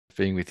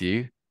being with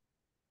you.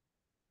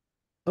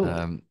 Oh,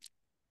 Um,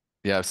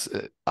 yes,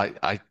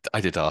 I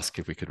did ask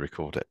if we could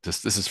record it.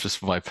 Just this is just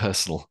for my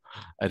personal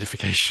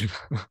edification.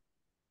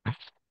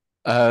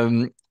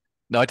 Um,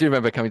 no, I do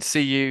remember coming to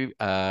see you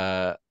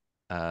all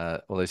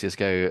those years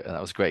ago, and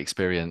that was a great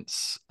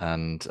experience.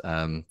 And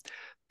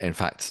in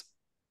fact,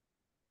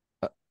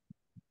 uh,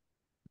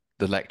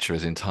 the lecture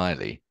is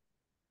entirely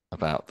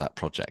about that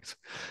project.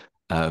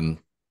 Um,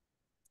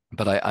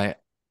 but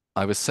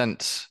I was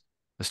sent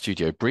a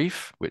studio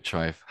brief, which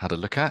I've had a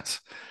look at,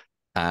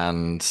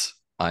 and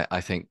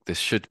I think this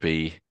should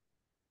be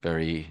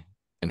very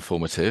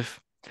informative.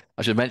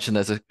 I should mention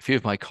there's a few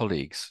of my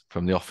colleagues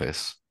from the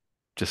office,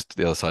 just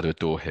the other side of a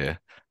door here,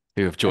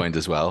 who have joined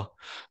as well.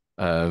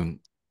 Um,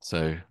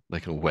 so they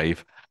can all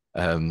wave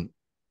um,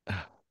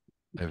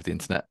 over the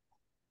internet.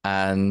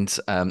 And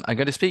I'm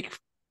going to speak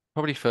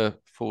probably for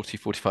 40,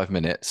 45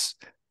 minutes,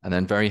 and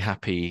then very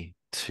happy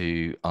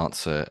to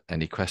answer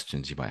any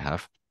questions you might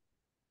have.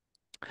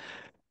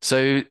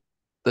 So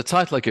the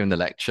title I give in the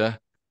lecture,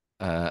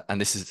 and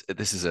this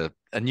is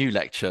a new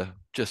lecture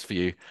just for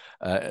you,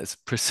 it's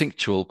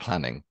Precinctual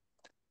Planning.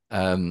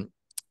 Um,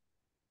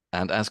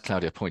 and as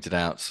Claudia pointed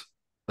out,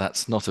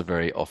 that's not a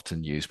very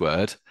often used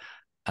word,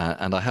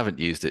 and I haven't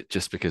used it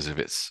just because of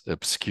its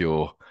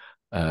obscure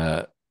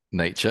uh,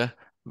 nature,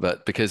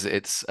 but because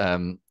it's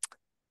a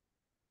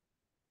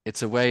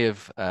way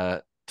of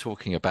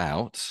talking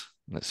about.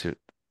 Let's see.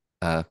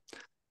 Uh,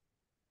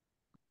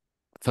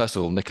 First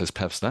of all, Nicholas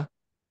Pevsner,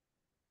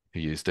 who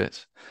used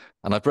it,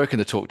 and I've broken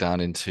the talk down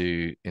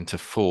into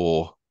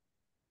four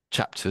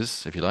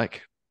chapters, if you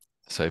like.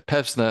 So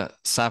Pevsner,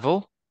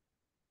 Saville,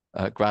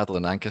 Gradle,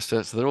 and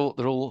Ancaster. So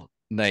they're all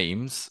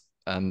names,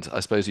 and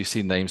I suppose you've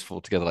seen names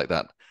fall together like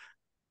that.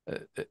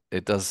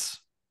 It does.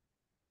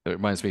 It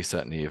reminds me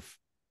certainly of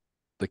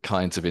the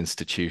kinds of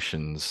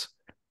institutions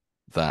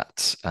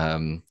that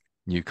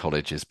New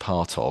College is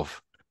part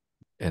of,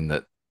 in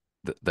that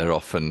they're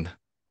often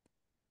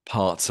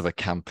parts of a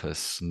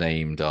campus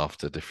named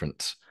after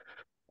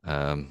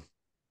um,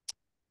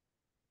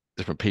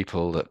 different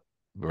people that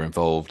were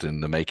involved in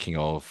the making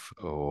of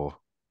or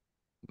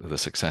the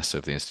success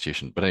of the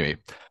institution. But anyway,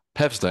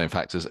 Pevsner, in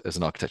fact, is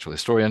an architectural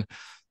historian.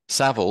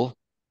 Saville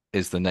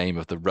is the name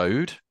of the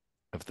road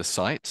of the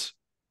site.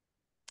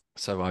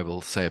 So I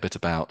will say a bit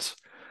about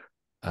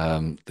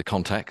the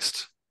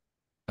context.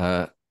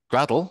 Uh,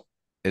 Gradle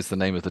is the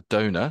name of the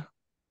donor,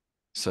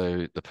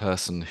 so the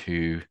person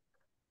who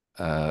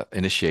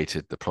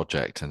initiated the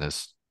project and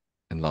has,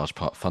 in large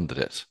part, funded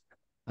it.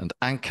 And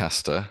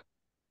Ancaster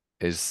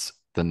is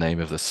the name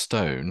of the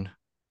stone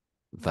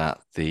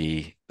that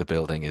the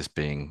building is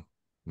being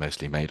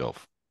mostly made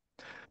of.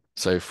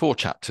 So four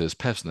chapters: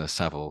 Pevsner,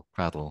 Saville,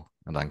 Gradle,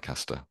 and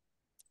Ancaster.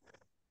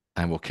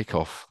 And we'll kick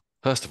off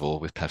first of all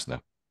with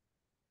Pevsner.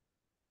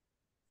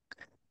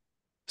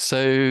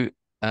 So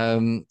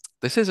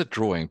this is a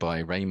drawing by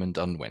Raymond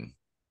Unwin.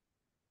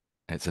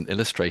 It's an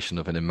illustration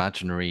of an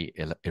imaginary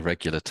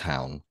irregular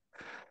town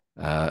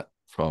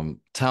from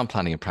Town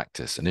Planning and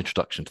Practice, an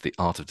introduction to the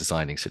art of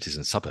designing cities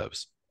and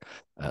suburbs,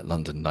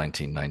 London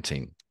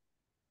 1919.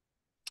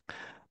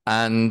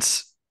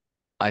 And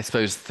I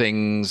suppose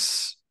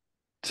things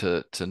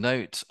to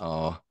note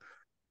are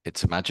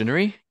it's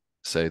imaginary.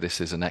 So this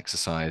is an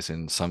exercise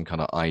in some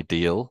kind of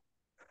ideal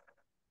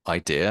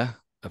idea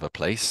of a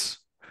place.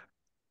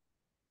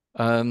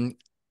 Um,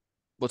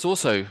 what's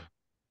also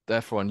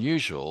therefore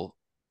unusual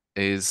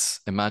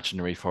is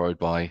imaginary followed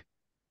by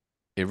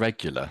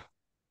irregular.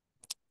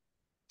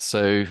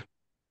 So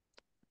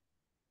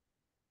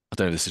I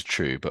don't know if this is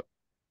true, but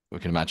we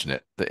can imagine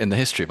it. That in the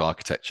history of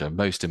architecture,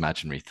 most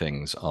imaginary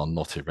things are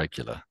not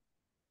irregular.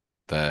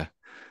 They're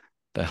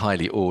they're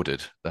highly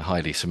ordered, they're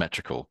highly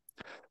symmetrical.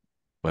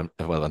 One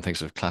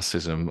thinks of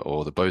classicism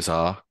or the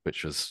Beaux-Arts,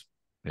 which was,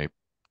 you know,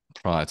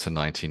 prior to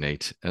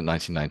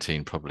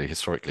 1919, probably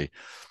historically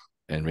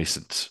in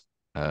recent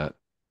uh,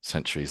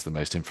 centuries, the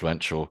most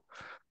influential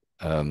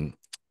um,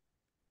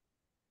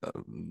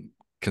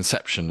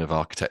 conception of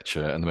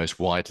architecture and the most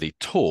widely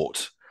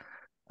taught,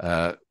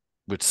 uh,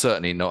 would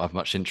certainly not have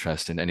much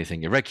interest in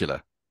anything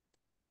irregular.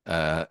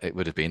 It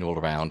would have been all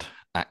around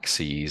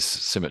axes,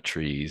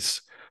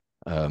 symmetries,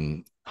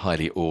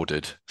 highly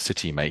ordered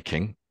city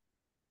making.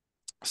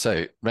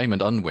 So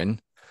Raymond Unwin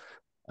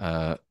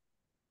in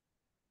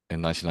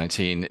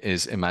 1919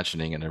 is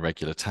imagining an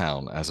irregular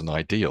town as an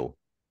ideal.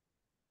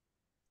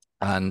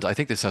 And I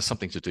think this has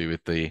something to do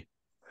with the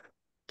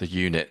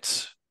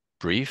unit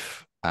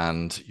brief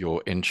and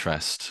your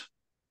interest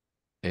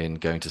in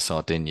going to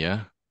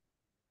Sardinia.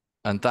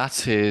 And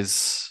that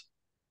is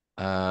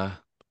uh,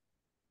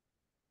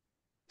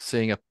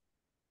 seeing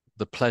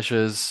the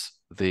pleasures,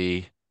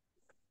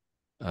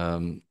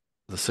 um,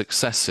 the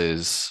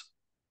successes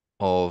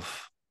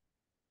of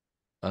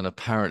an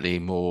apparently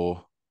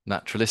more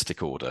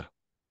naturalistic order,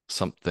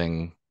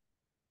 something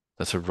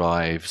that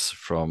arrives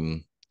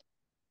from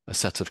a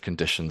set of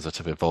conditions that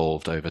have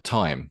evolved over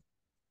time.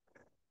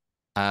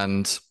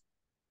 And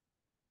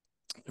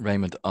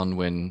Raymond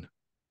Unwin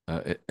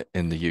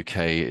in the UK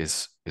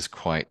is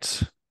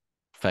quite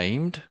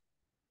famed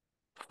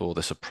for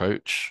this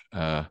approach.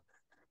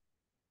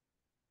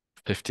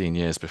 15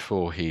 years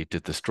before he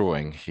did this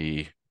drawing,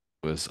 he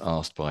was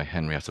asked by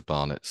Henrietta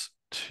Barnett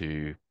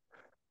to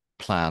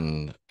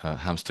plan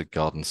Hampstead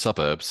Garden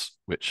suburbs,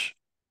 which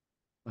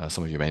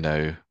some of you may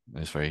know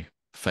is a very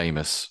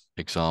famous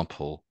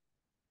example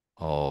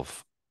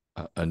of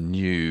a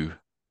new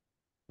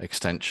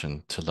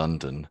extension to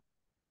London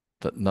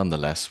that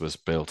nonetheless was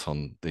built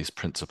on these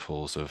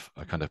principles of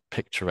a kind of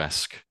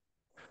picturesque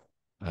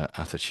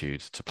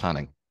attitude to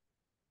planning.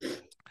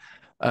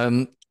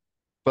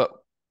 But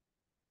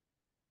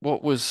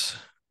what was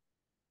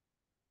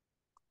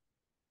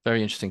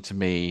very interesting to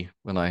me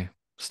when I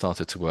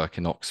started to work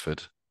in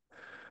Oxford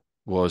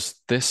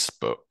was this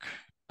book,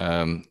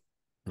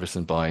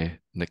 written by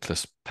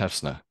Nicholas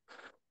Pevsner.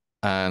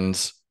 And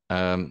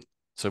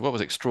so what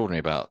was extraordinary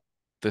about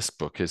this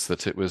book is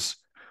that it was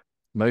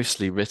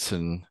mostly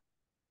written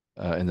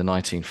in the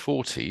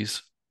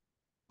 1940s,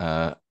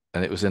 and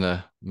it was in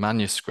a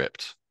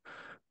manuscript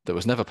that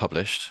was never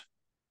published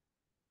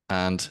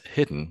and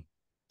hidden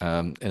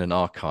in an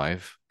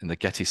archive in the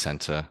Getty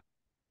Center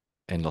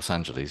in Los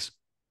Angeles.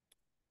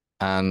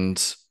 And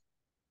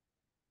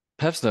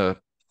Pevsner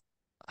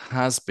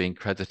has been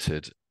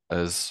credited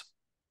as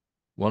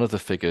one of the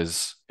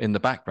figures in the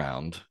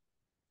background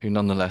who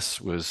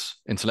nonetheless was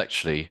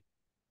intellectually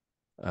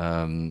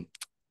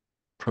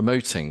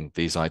promoting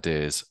these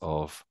ideas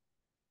of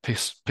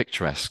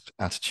picturesque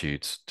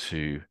attitudes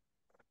to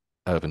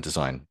urban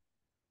design.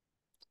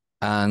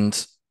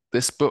 And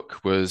this book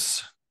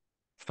was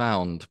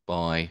found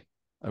by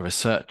a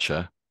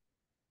researcher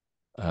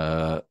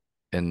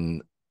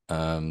in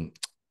the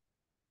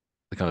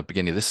kind of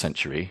beginning of this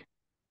century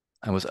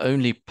and was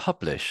only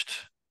published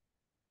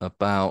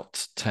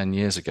about 10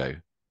 years ago.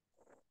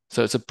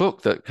 So it's a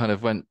book that kind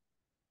of went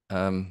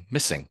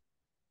missing,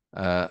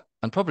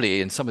 and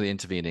probably in some of the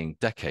intervening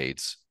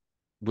decades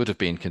would have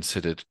been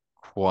considered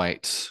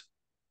quite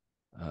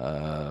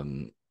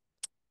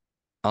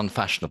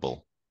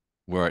unfashionable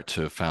were it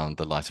to have found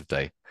the light of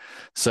day.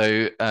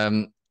 So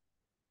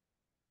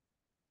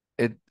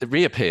it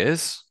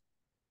reappears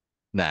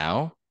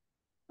now,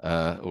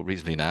 or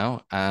reasonably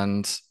now,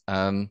 and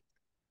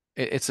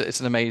it's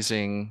an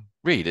amazing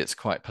read. It's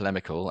quite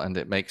polemical, and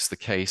it makes the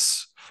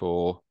case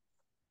for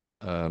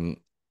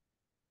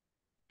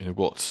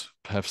what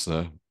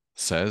Pevsner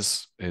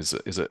says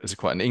is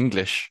quite an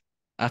English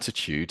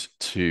attitude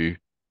to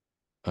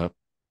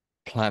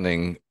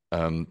planning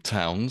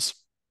towns,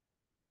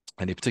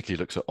 and he particularly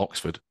looks at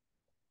Oxford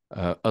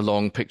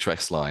along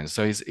picturesque lines.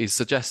 So he's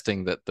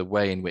suggesting that the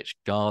way in which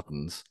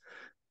gardens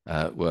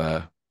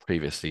were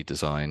previously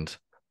designed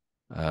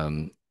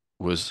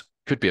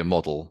could be a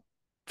model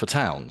for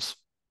towns,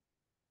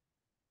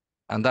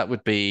 and that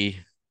would be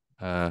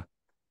a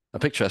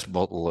picturesque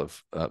model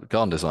of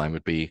garden design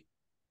would be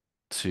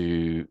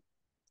to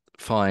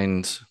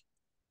find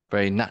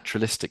very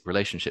naturalistic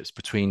relationships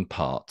between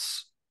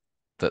parts,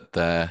 that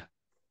the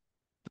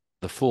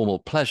formal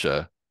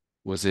pleasure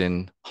was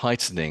in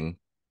heightening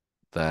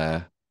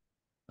their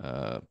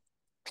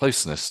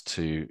closeness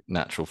to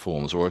natural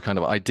forms, or a kind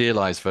of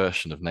idealized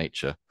version of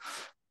nature,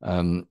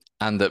 and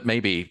that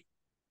maybe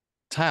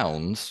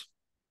towns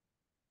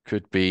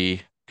could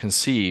be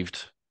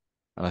conceived,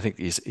 and I think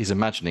he's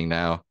imagining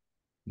now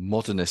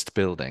modernist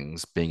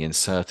buildings being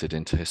inserted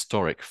into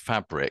historic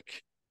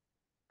fabric,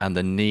 and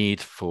the need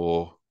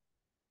for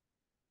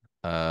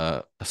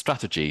a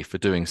strategy for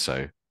doing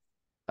so.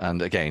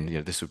 And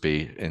again, this would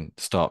be in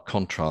stark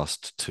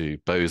contrast to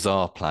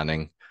Beaux-Arts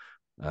planning,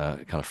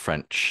 kind of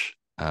French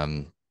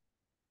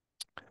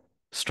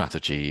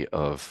strategy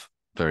of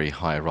very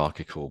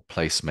hierarchical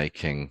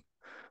placemaking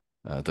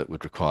that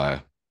would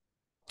require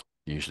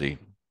usually,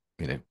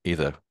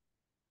 either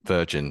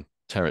virgin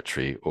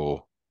territory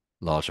or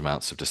large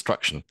amounts of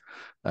destruction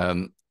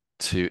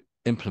to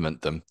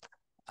implement them.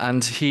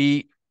 And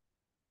he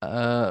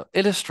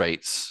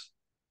illustrates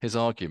his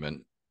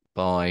argument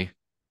by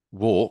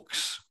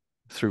walks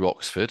through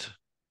Oxford,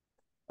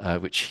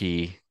 which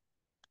he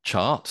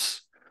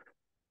charts.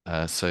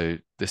 So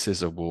this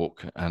is a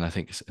walk, and I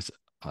think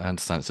I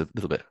understand it's a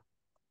little bit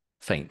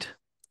faint,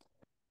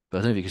 but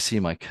I don't know if you can see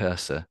my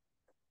cursor.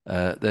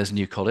 There's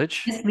New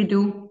College. Yes, we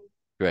do.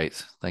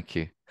 Great, thank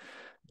you.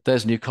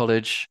 There's New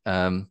College.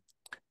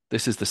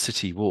 This is the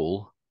city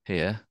wall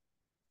here,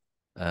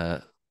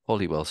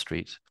 Holywell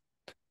Street.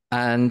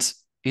 And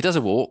he does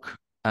a walk,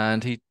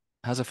 and he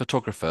has a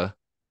photographer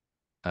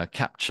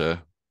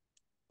capture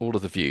all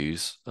of the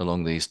views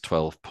along these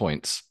 12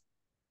 points.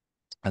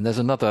 And there's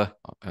another,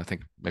 I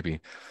think maybe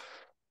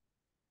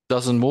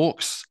dozen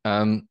walks.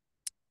 And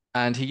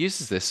he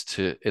uses this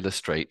to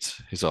illustrate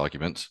his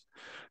argument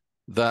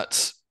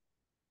that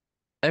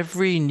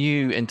every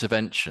new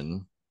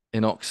intervention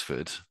in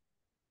Oxford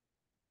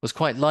was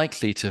quite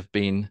likely to have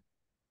been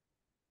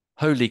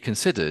wholly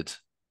considered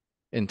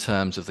in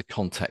terms of the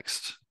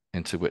context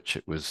into which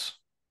it was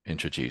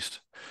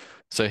introduced.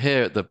 So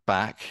here at the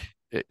back,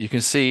 you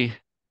can see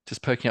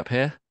just poking up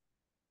here,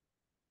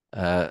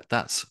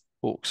 that's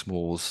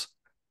Hawksmoor's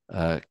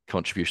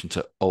contribution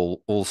to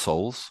All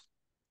Souls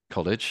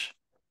College,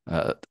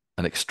 uh,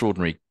 an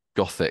extraordinary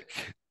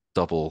Gothic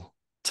double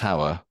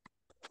tower.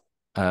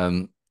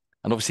 And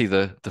obviously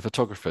the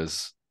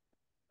photographers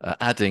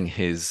adding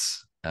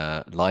his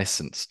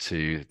license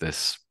to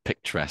this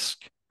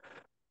picturesque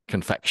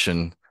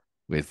confection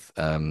with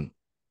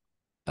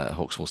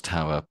Hawksmoor's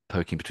Tower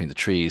poking between the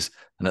trees.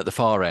 And at the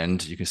far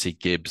end, you can see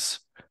Gibbs'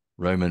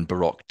 Roman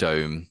Baroque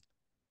dome,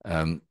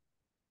 um,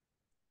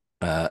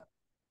 uh,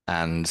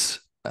 and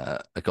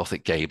a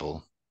Gothic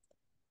gable.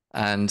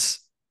 And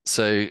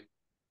so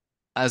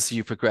as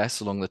you progress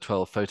along the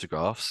 12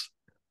 photographs,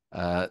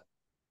 uh,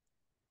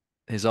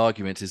 his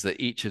argument is that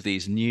each of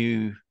these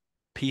new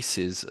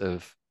pieces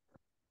of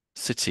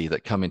city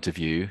that come into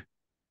view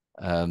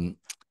um,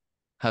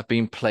 have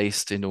been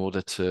placed in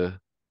order to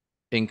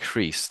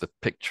increase the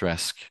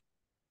picturesque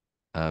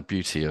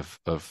beauty of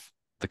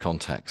the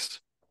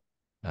context.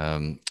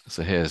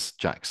 So here's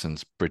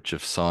Jackson's Bridge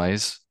of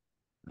Sighs.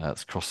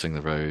 It's crossing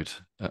the road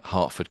at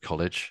Hertford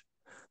College,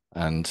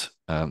 and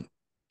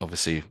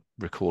obviously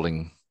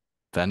recalling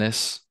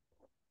Venice.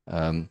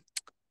 Um,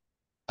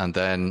 and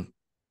then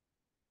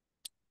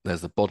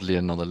there's the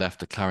Bodleian on the left,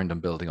 the Clarendon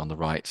Building on the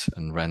right,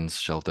 and Wren's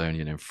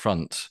Sheldonian in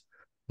front,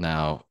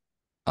 now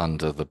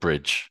under the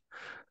bridge.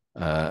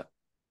 Uh,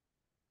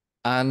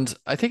 and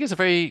I think it's a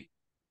very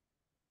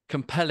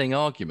compelling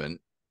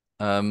argument,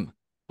 and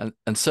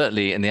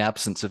certainly in the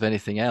absence of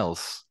anything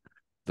else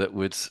that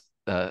would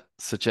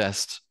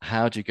suggest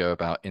how do you go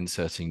about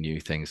inserting new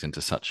things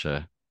into such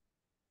a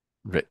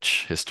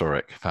rich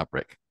historic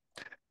fabric.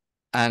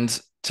 And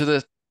to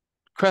the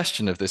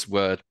question of this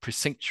word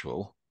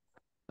precinctual,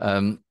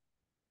 um,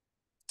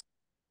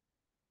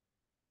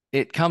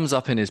 it comes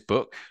up in his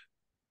book,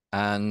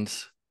 and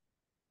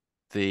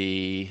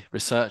the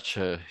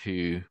researcher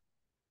who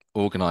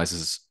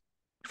organizes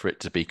for it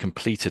to be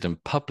completed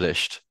and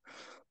published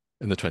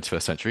in the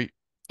 21st century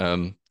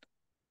um,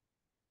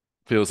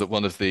 feels that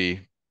one of the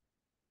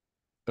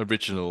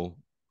original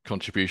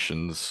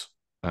contributions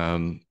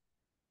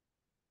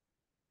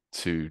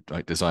to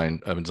like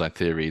urban design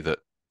theory that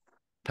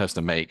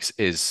Pevsner makes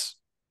is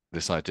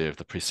this idea of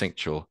the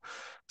precinctual.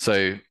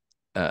 So,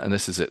 and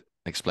this is it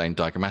explained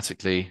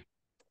diagrammatically.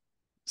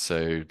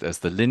 So there's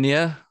the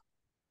linear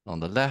on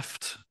the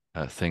left,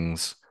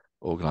 things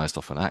organized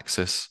off an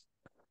axis.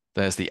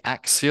 There's the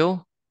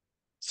axial,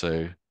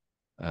 so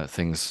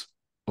things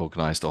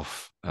organized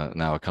off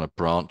now a kind of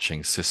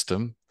branching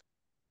system.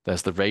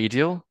 There's the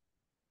radial,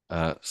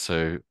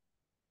 so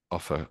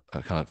off a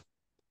kind of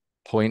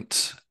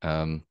point,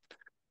 and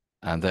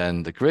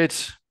then the grid,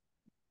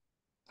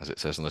 as it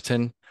says on the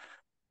tin.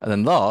 And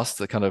then last,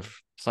 the kind of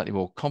slightly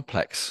more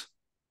complex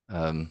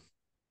um,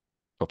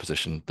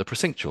 proposition, the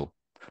precinctual.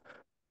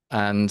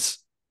 And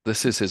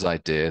this is his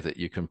idea that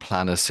you can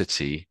plan a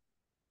city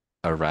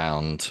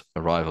around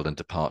arrival and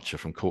departure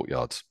from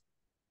courtyards,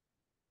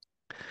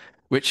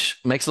 which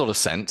makes a lot of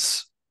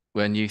sense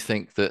when you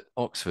think that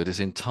Oxford is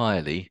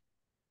entirely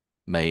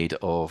made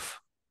of,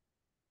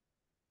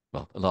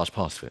 well, a large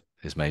part of it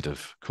is made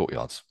of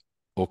courtyards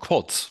or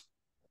quads,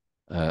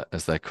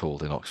 as they're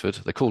called in Oxford.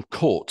 They're called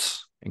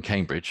courts in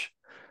Cambridge.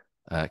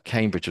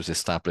 Cambridge was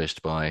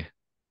established by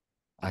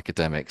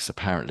academics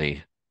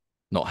apparently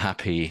not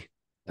happy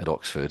at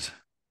Oxford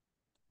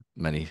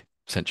many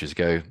centuries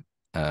ago,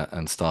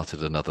 and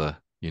started another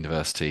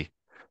university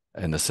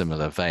in a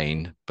similar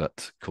vein,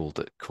 but called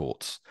it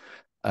courts.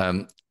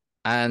 And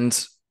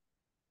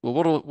well,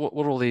 what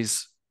are all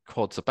these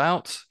quads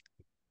about?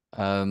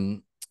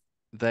 Um,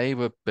 they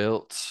were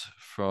built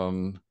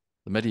from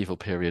the medieval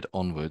period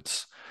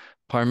onwards,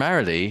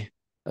 primarily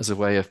as a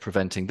way of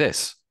preventing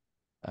this.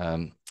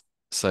 Um,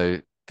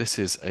 so this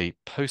is a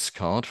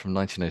postcard from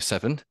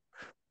 1907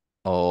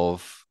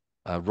 of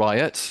a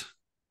riot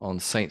on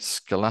Saint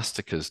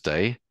Scholastica's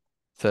Day,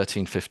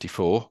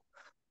 1354.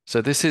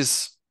 So this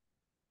is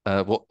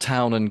what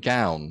town and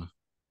gown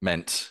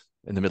meant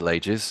in the Middle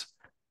Ages,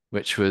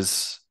 which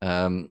was,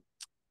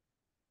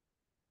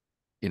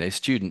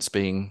 students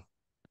being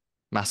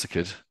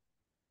massacred.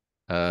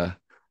 Uh,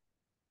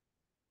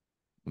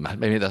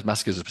 Maybe that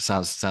massacres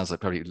sounds like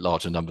probably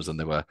larger numbers than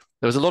there were.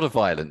 There was a lot of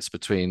violence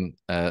between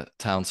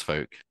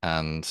townsfolk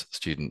and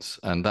students,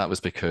 and that was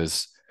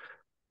because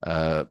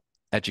uh,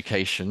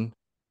 education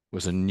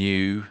was a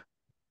new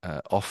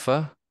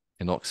offer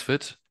in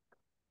Oxford.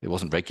 It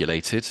wasn't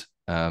regulated,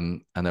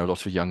 and there were a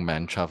lot of young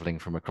men traveling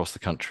from across the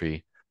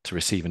country to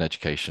receive an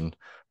education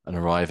and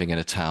arriving in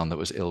a town that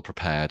was ill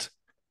prepared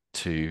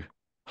to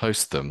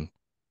host them,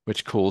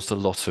 which caused a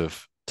lot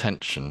of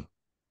tension.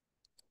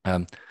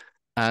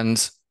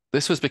 And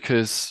this was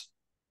because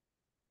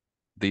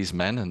these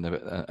men,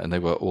 and they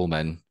were all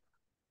men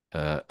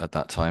at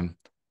that time,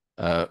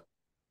 uh,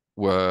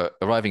 were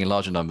arriving in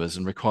larger numbers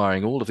and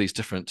requiring all of these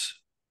different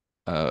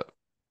uh,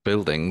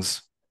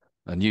 buildings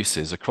and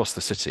uses across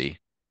the city,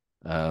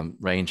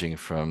 ranging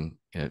from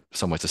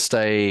somewhere to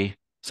stay,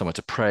 somewhere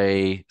to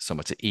pray,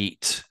 somewhere to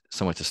eat,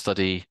 somewhere to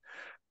study,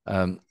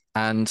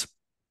 and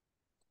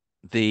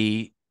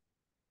the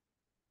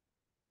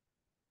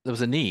there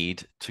was a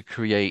need to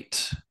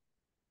create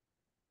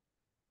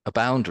a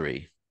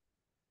boundary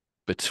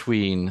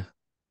between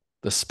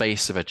the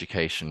space of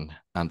education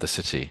and the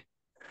city.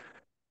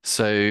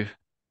 So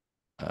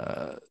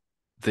uh,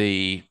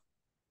 the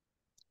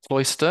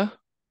cloister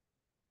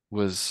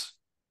was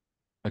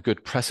a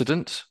good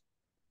precedent.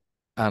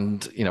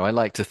 And, I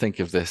like to think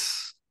of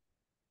this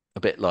a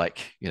bit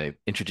like,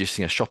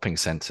 introducing a shopping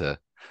center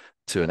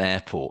to an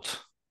airport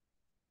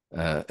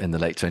in the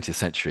late 20th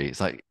century. It's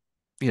like,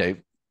 you know,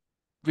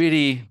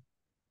 really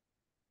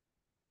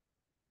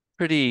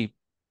pretty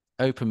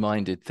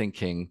open-minded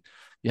thinking.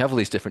 You have all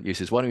these different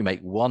uses. Why don't we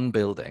make one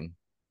building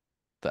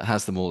that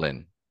has them all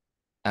in?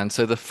 And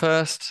so the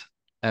first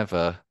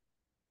ever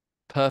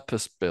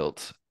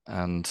purpose-built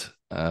and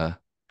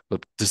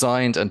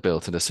designed and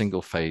built in a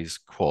single phase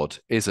quad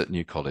is at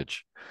New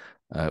College,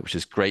 which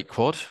is Great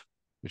Quad,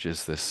 which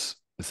is this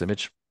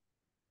image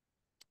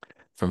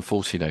from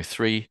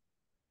 1403.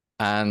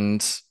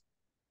 And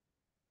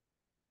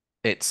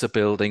it's a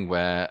building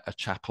where a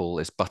chapel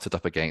is butted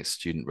up against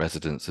student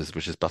residences,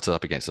 which is butted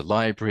up against a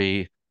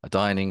library, a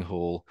dining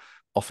hall,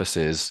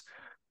 offices.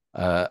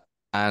 Uh,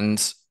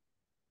 and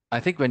I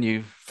think when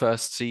you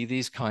first see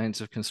these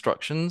kinds of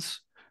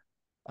constructions,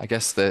 I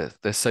guess they're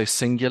so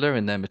singular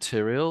in their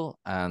material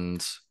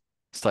and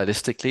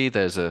stylistically,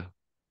 there's a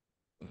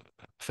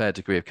fair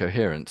degree of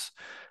coherence.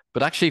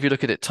 But actually, if you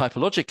look at it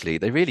typologically,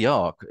 they really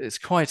are. It's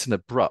quite an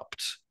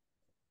abrupt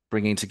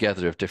bringing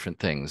together of different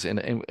things.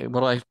 In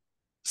what I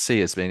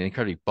see as being an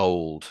incredibly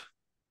bold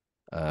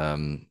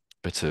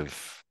bit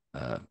of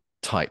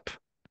type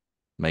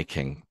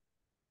making.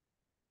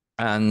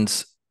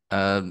 And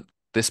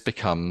this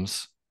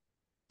becomes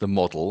the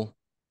model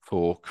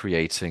for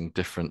creating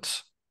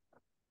different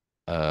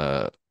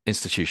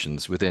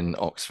institutions within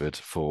Oxford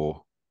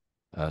for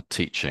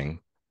teaching,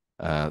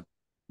 uh,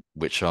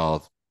 which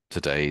are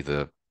today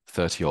the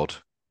 30 odd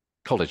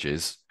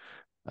colleges.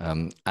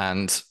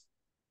 And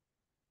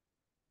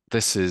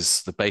this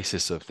is the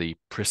basis of the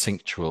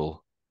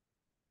precinctual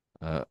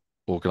uh,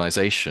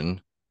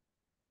 organization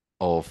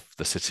of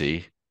the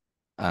city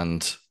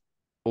and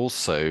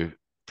also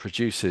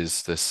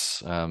produces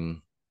this,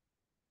 I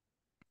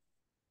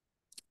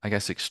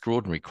guess,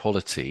 extraordinary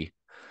quality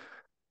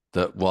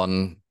that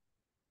one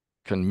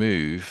can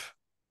move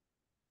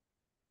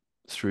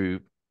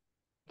through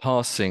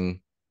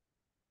passing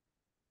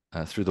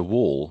through the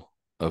wall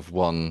of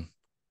one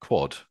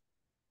quad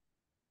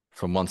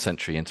from one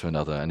century into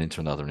another and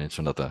into another and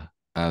into another,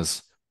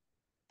 as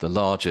the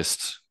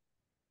largest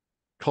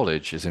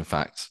college is in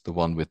fact the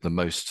one with the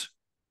most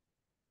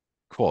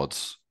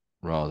quads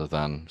rather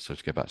than, so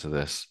to go back to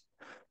this,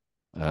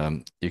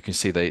 you can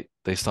see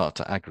they start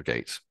to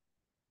aggregate.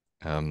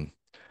 Um,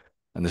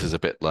 and this is a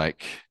bit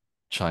like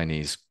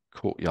Chinese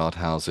courtyard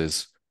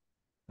houses.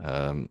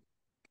 Um,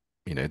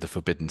 the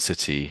Forbidden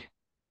City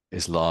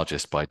is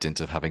largest by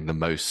dint of having the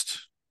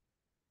most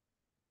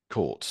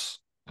courts,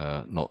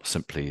 not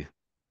simply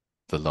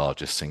the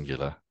largest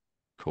singular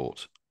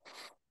court.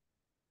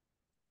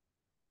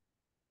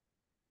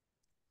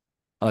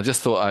 I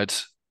just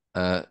thought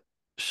I'd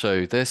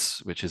show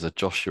this, which is a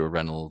Joshua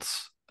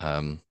Reynolds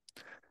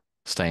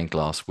stained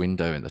glass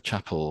window in the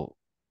chapel,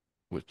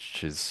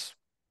 which is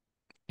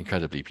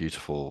incredibly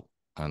beautiful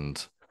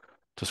and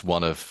just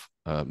one of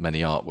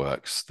many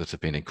artworks that have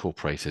been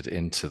incorporated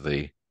into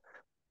the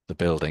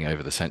building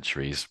over the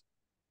centuries.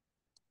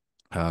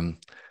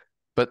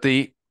 But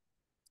the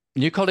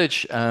New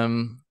College,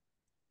 it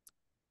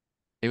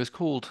was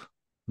called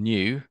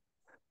New,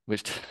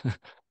 which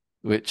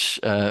which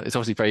is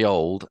obviously very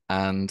old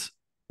and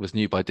was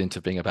new by dint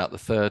of being about the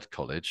third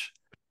college.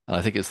 And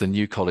I think it's the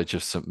New College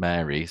of St.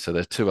 Mary. So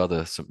there are two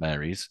other St.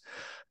 Marys.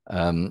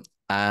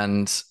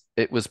 And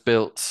it was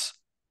built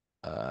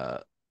uh,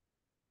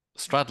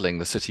 straddling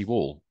the city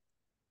wall.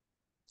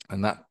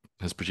 And that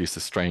has produced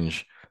a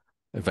strange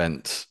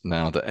event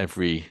now that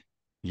every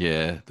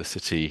year the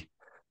city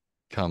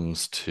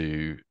comes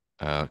to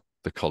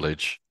the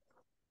college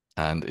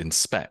and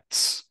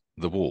inspects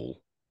the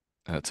wall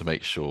to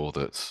make sure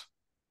that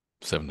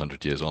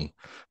 700 years on,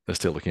 they're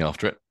still looking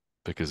after it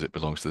because it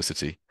belongs to the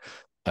city.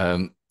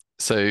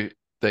 So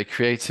they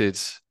created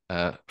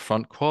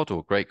front quad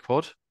or great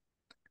quad,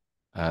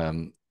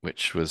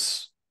 which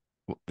was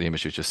the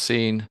image you've just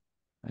seen,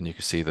 and you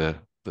can see the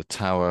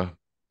tower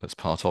that's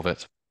part of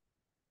it.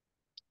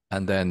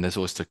 And then there's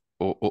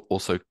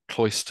also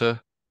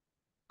cloister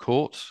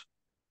court,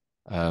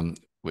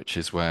 which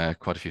is where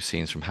quite a few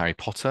scenes from Harry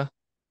Potter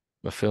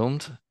were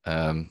filmed,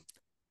 and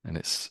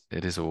it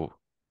is all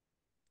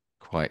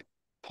quite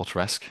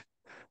Potteresque.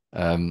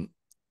 Um,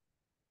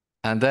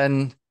 and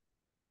then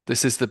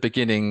this is the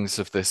beginnings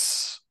of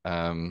this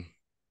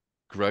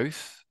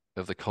growth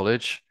of the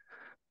college.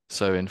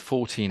 So in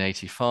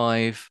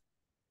 1485,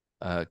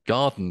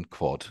 garden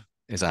quad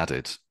is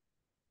added.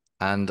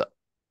 And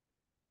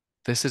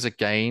this is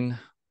again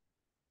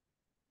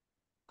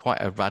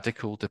quite a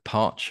radical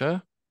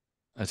departure.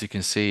 As you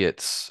can see,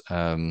 it's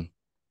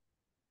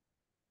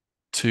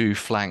two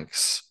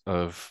flanks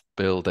of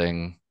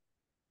building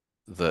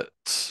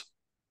that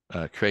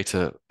create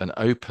an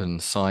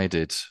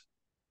open-sided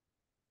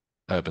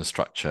urban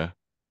structure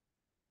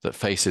that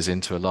faces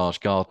into a large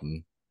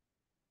garden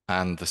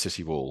and the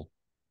city wall.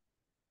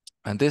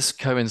 And this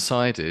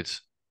coincided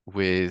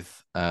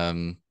with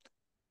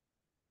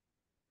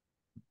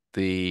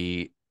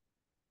the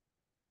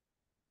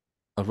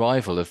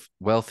arrival of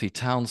wealthy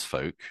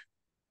townsfolk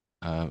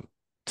uh,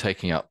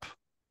 taking up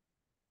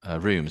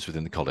rooms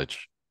within the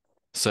college.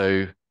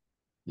 So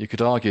you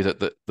could argue that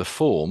the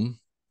form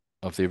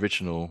of the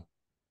original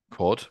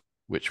quad,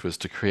 which was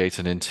to create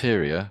an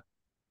interior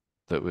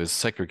that was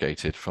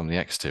segregated from the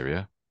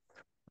exterior,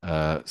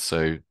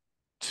 so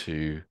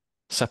to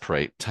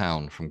separate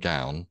town from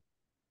gown,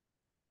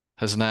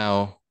 has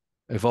now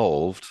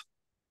evolved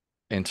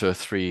into a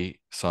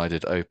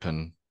three-sided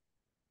open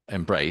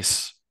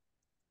embrace,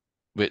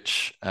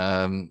 which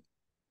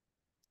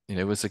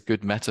was a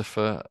good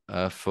metaphor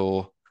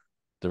for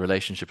the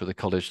relationship of the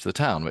college to the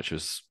town, which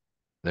was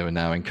they were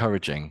now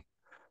encouraging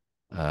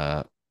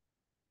uh,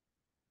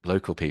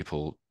 local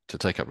people to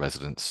take up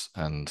residence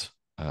and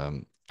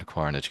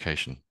acquire an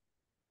education.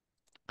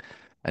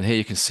 And here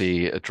you can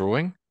see a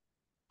drawing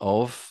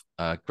of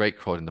a great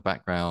quad in the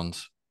background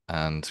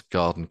and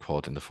garden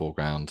quad in the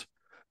foreground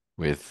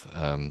with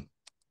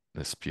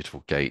this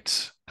beautiful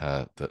gate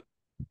that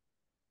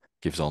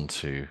gives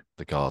onto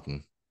the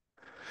garden.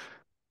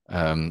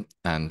 And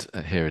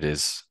here it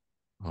is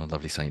on a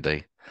lovely sunny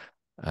day.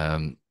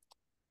 Um,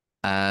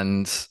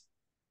 and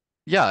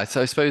yeah,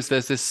 so I suppose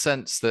there's this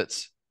sense that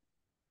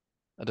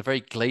at a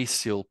very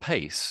glacial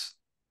pace,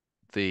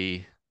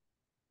 the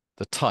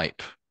the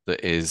type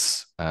that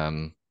is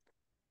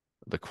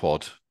the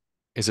quad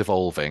is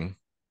evolving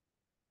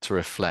to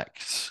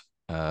reflect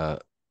the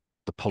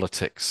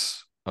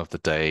politics of the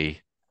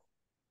day.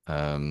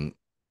 Um,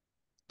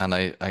 and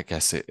I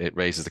guess it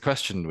raises the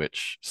question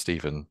which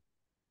Stephen,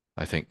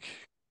 I think,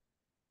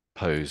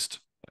 posed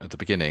at the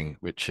beginning,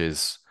 which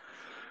is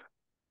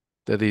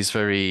there are these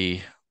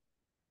very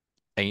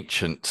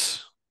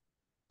ancient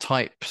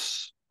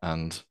types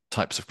and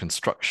types of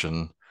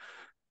construction,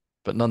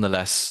 but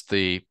nonetheless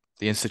the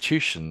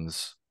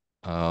institutions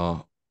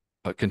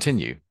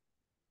continue,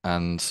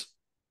 and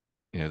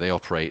they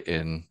operate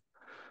in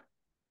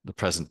the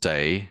present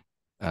day,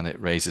 and it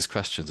raises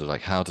questions of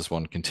like how does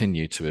one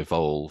continue to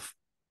evolve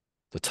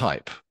the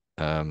type?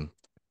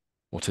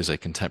 What is a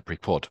contemporary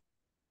quad?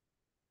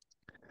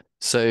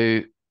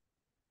 So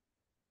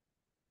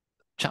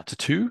chapter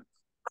 2,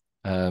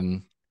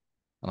 and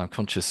I'm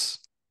conscious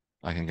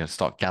I'm going to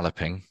start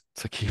galloping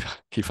to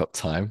keep up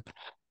time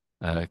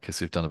because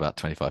we've done about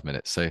 25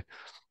 minutes.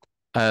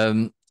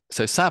 Um,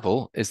 so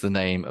Savile is the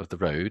name of the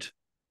road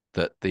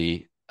that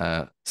the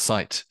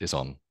site is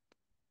on.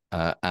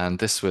 And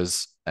this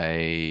was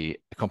a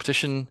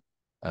competition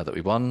that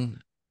we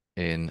won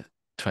in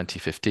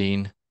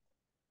 2015.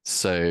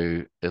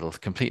 So it'll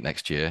complete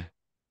next year.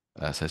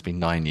 So it's been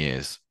 9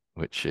 years,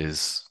 which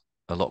is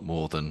a lot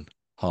more than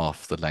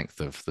half the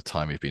length of the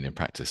time we've been in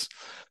practice.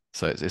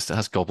 So it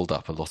has gobbled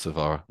up a lot of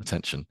our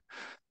attention.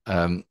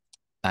 Um,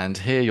 and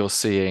here you're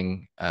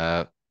seeing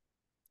the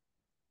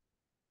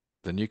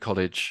New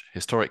College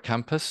historic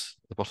campus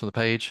at the bottom of the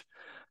page.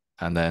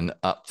 And then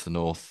up to the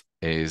north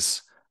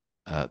is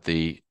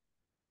the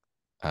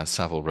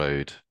Savile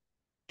Road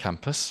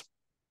campus.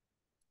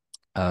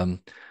 And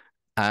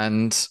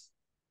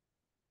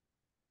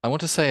I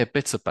want to say a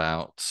bit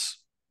about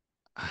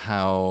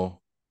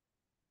how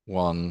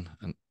one,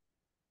 and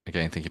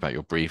again, thinking about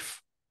your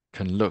brief,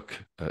 can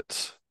look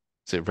at,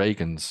 is it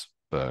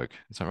Regensburg?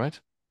 Is that right?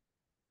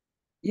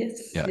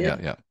 Yes, Yeah, yes,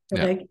 yeah, yeah,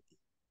 yeah. correct.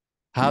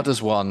 How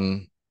does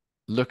one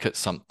look at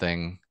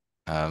something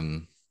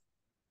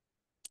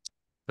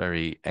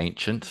very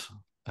ancient,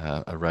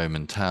 a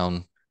Roman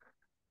town,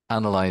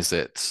 analyze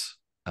it,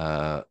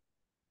 uh,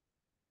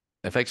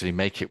 effectively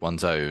make it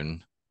one's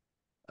own,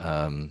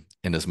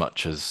 in as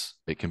much as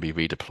it can be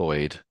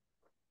redeployed,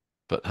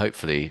 but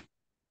hopefully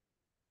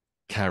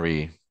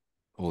carry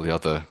all the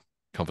other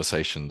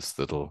conversations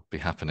that'll be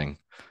happening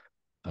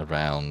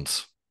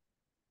around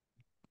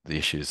the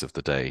issues of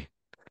the day,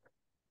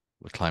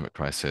 the climate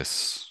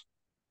crisis,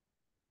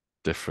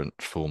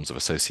 different forms of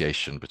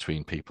association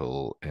between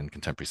people in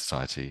contemporary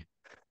society,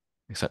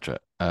 etc.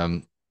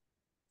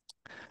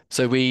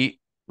 So we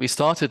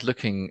started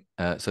looking.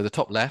 So the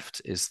top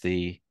left is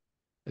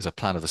a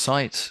plan of the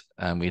site,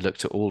 and we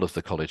looked at all of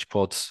the college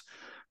quads,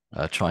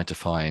 trying to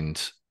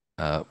find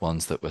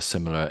ones that were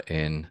similar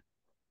in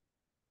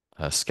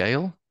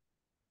scale,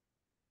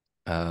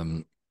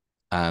 um,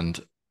 and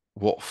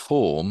what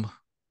form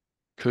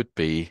could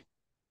be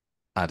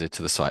added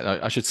to the site.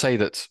 I should say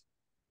that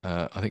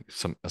I think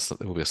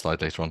there will be a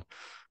slide later on.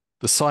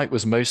 The site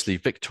was mostly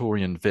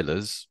Victorian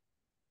villas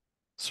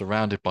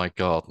surrounded by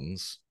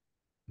gardens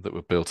that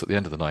were built at the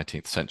end of the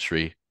 19th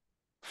century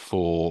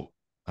for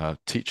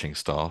teaching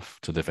staff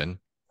to live in.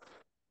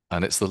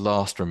 And it's the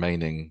last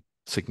remaining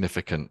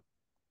significant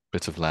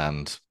bit of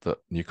land that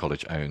New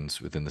College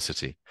owns within the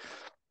city.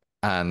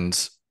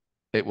 And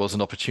it was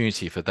an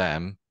opportunity for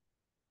them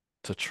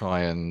to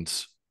try and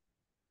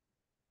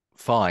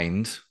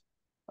find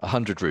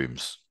 100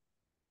 rooms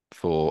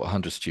for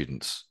 100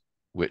 students,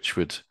 which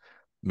would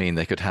mean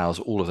they could house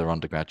all of their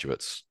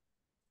undergraduates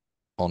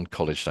on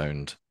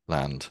college-owned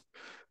land,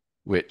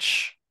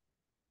 which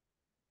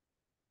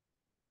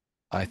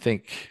I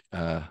think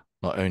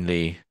not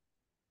only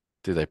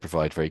do they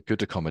provide very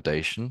good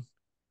accommodation,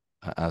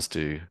 as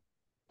do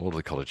all of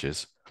the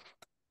colleges,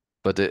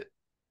 but it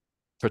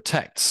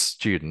protects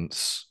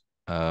students.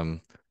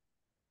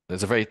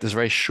 There's a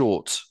very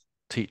short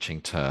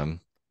teaching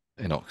term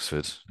in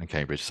Oxford and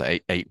Cambridge, so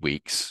eight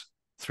weeks,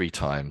 3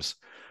 times.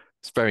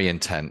 It's very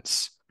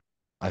intense.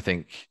 I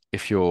think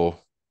if you're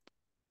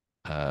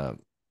uh,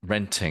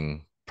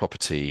 renting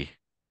property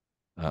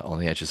on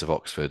the edges of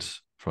Oxford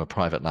from a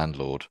private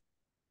landlord,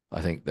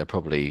 I think there are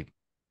probably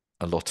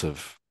a lot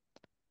of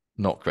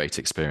not great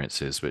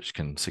experiences which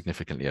can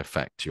significantly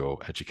affect your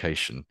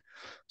education.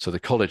 So the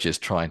college is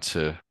trying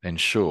to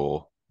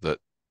ensure that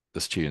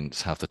the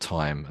students have the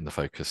time and the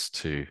focus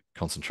to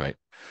concentrate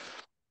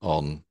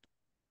on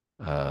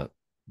uh,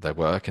 their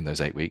work in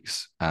those 8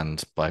 weeks.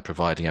 And by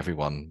providing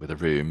everyone with a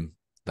room,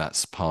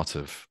 that's part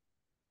of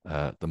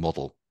the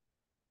model.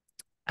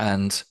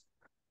 And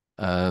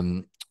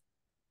um,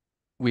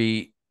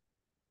 we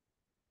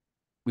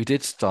we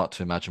did start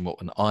to imagine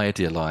what an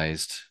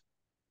idealized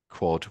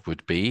quad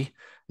would be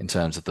in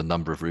terms of the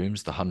number of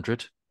rooms, the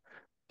 100,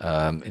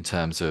 in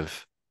terms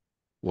of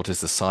what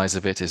is the size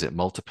of it? Is it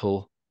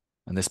multiple?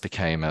 And this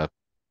became a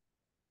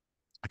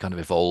kind of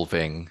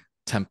evolving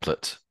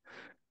template.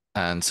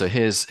 And so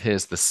here's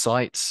the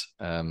site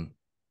in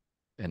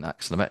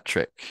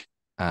axonometric,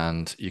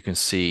 and you can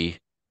see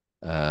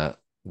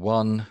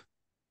 1,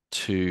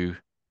 2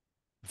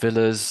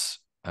 villas.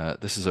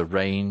 This is a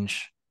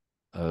range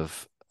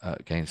of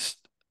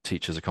against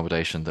teachers'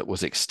 accommodation that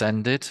was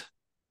extended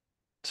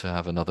to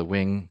have another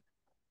wing.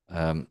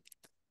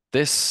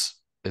 This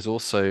is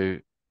also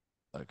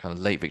a kind of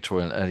late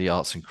Victorian early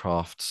arts and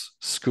crafts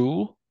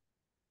school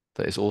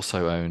that is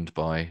also owned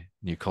by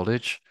New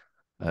College.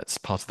 It's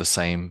part of the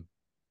same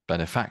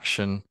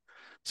benefaction.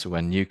 So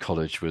when New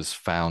College was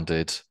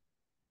founded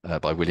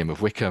by William of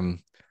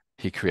Wykeham,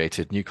 he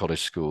created New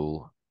College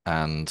School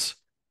and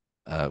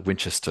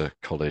Winchester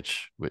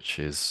College, which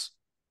is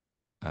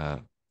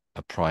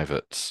a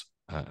private,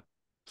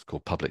 it's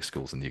called public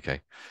schools in the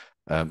UK.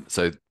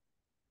 So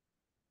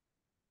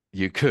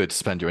you could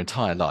spend your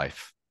entire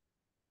life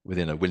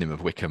within a William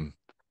of Wykeham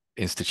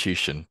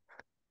institution.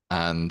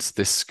 And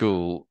this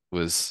school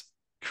was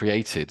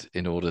created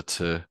in order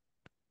to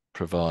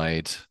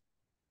provide,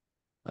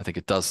 I think,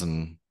 a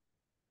dozen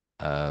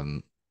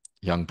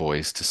young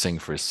boys to sing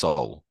for his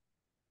soul.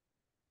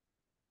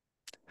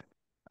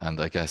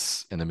 And I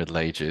guess in the Middle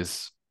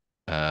Ages,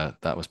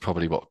 that was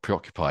probably what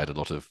preoccupied a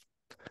lot of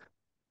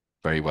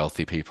very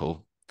wealthy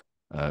people.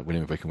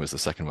 William of Wykeham was the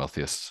second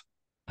wealthiest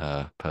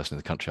person in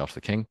the country after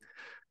the king.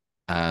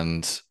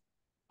 And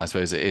I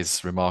suppose it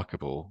is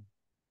remarkable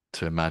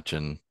to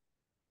imagine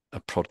a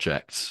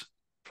project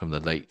from the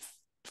late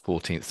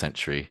 14th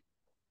century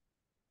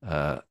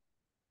trying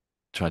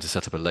to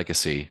set up a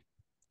legacy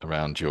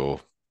around your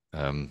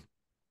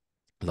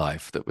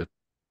life that would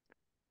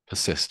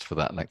persist for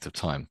that length of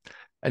time.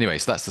 Anyway,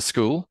 so that's the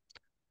school.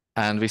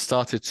 And we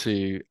started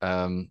to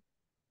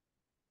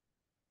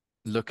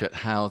look at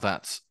how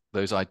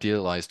those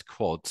idealized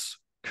quads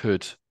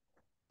could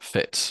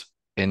fit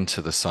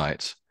into the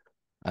site.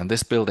 And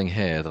this building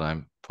here that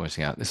I'm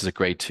pointing out, this is a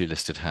grade 2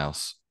 listed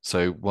house.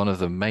 So one of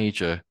the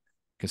major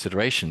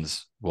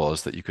considerations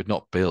was that you could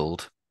not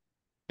build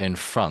in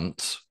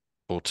front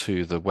or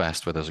to the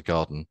west where there's a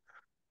garden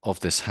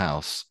of this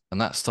house. And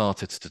that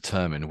started to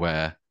determine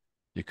where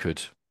you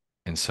could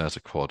insert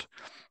a quad.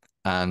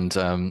 And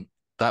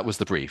that was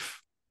the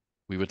brief.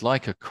 We would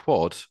like a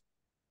quad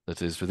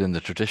that is within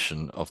the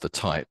tradition of the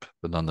type,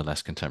 but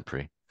nonetheless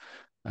contemporary.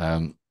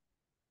 And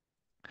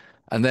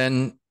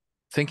then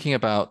thinking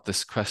about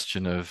this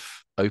question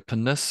of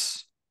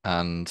openness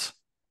and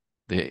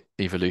the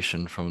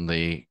evolution from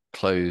the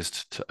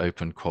closed to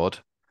open quad,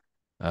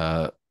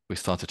 we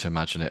started to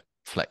imagine it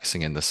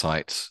flexing in the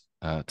site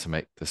to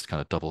make this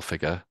kind of double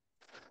figure.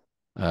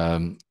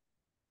 And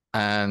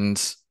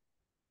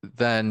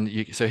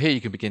then so here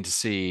you can begin to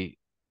see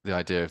the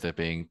idea of there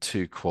being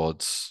 2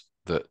 quads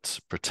that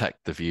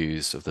protect the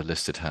views of the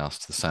listed house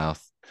to the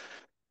south,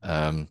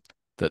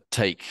 that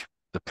take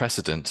the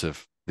precedent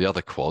of the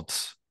other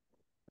quads,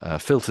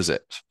 filters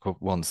it,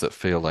 ones that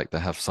feel like they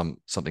have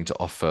something to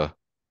offer,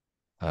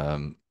 a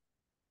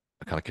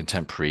kind of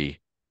contemporary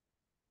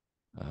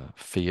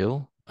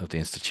feel of the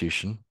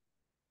institution.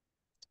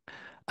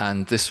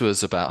 And this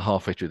was about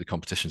halfway through the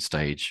competition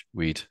stage.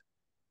 We'd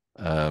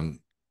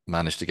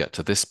managed to get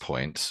to this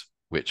point,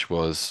 which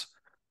was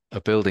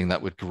a building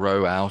that would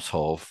grow out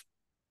of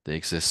the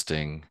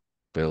existing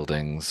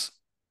buildings,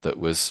 that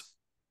was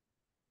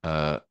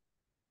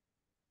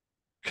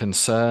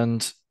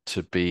concerned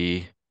to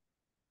be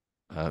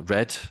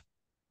read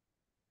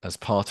as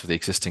part of the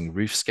existing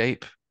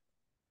roofscape,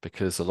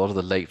 because a lot of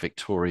the late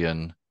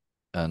Victorian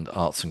and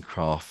arts and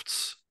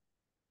crafts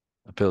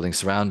buildings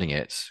surrounding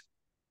it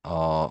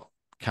are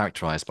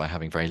characterized by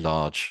having very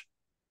large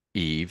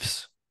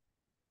eaves,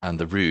 and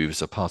the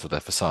roofs are part of their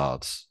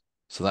facades.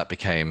 So that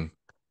became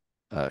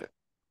a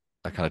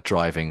kind of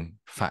driving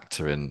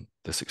factor in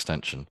this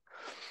extension.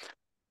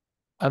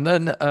 And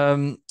then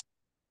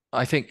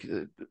I think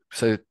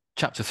so.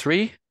 Chapter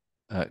 3,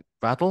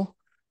 Bradel,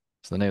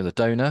 is the name of the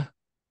donor.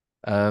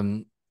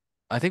 Um,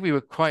 I think we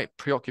were quite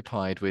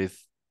preoccupied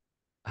with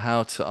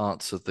how to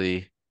answer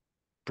the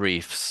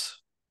brief's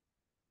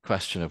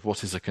question of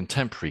what is a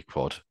contemporary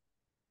quad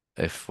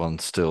if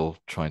one's still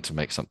trying to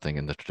make something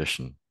in the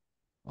tradition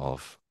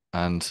of.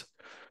 And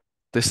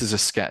this is a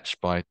sketch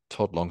by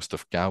Todd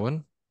Longstaff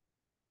Gowan,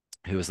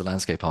 who was the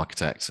landscape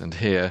architect. And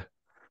here,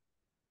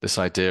 this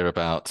idea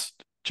about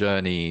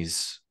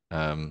journeys,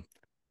 the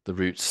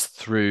routes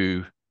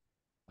through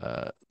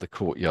the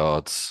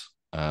courtyards,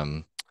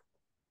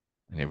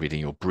 reading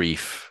your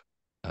brief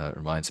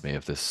reminds me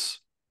of this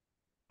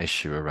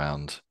issue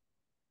around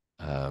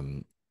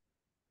um,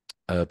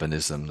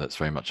 urbanism that's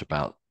very much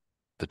about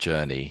the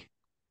journey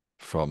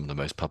from the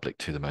most public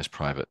to the most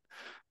private.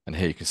 And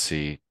here you can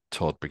see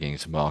Todd beginning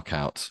to mark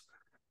out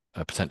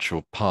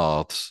potential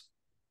paths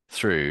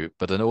through,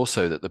 but then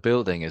also that the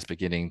building is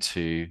beginning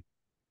to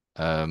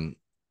um,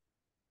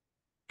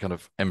 kind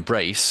of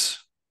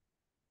embrace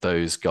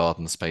those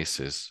garden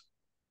spaces.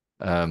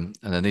 And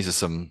then these are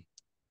some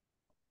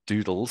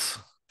doodles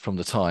from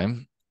the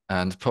time,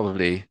 and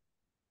probably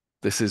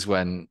this is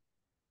when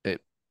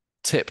it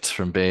tipped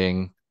from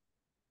being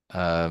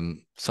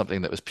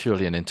something that was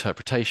purely an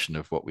interpretation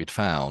of what we'd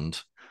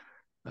found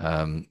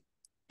um,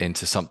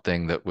 into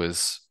something that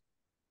was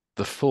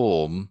the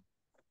form.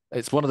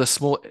 It's one of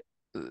the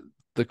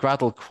the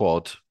Graddle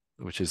quad,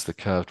 which is the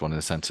curved one in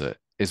the center,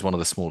 is one of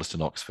the smallest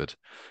in Oxford.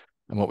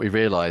 And what we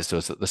realized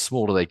was that the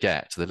smaller they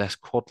get, the less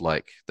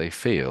quad-like they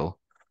feel,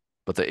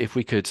 but that if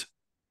we could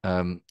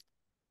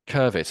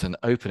curve it and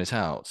open it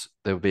out,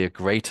 there would be a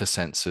greater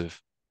sense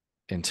of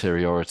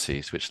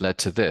interiorities, which led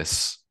to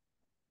this,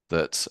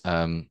 that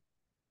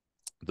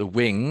the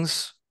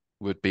wings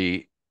would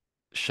be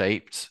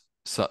shaped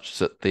such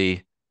that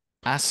the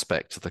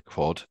aspect of the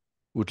quad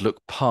would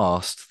look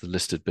past the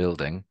listed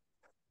building.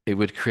 It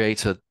would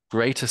create a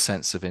greater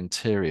sense of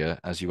interior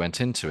as you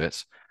went into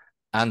it,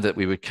 and that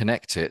we would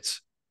connect it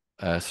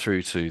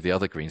through to the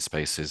other green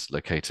spaces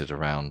located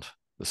around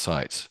the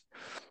site.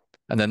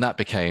 And then that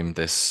became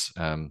this.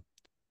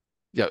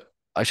 Yeah,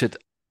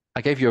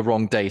 I gave you a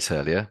wrong date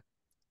earlier.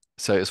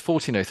 So it was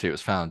 1403 it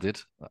was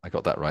founded. I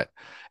got that right.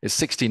 It's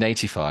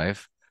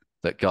 1685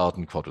 that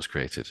Garden Quad was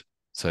created.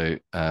 So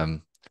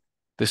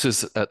this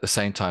was at the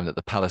same time that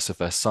the Palace of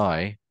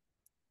Versailles,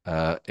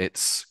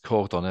 its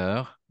cour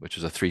d'honneur, which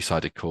was a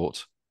three-sided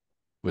court,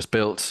 was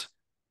built,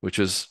 which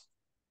was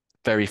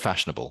very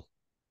fashionable.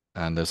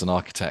 And there's an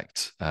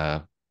architect,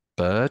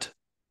 Bird,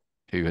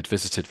 who had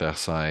visited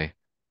Versailles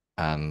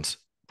and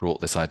brought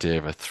this idea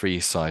of a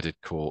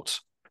three-sided court,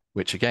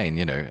 which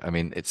again, I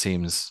mean, it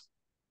seems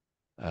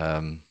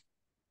um,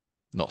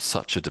 not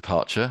such a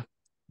departure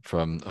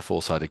from a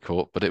four-sided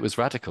court, but it was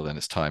radical in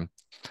its time.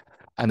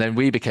 And then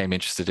we became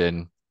interested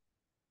in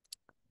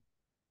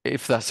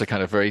if that's a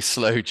kind of very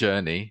slow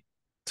journey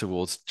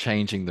towards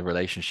changing the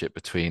relationship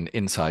between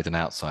inside and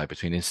outside,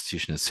 between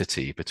institution and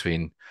city,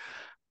 between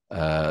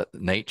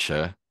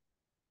nature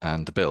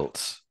and the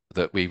built,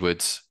 that we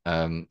would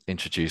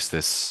introduce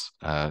this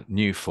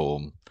new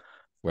form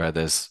where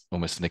there's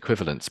almost an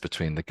equivalence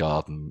between the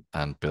garden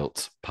and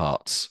built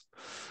parts.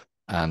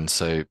 And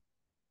so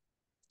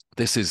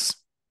this is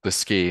the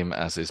scheme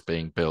as is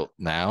being built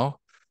now.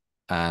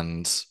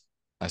 And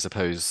I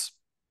suppose,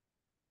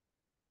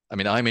 I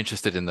mean, I'm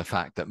interested in the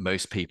fact that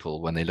most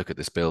people, when they look at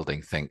this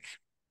building, think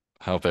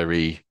how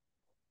very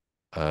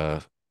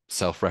uh,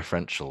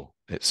 self-referential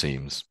it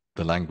seems.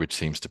 The language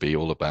seems to be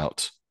all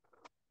about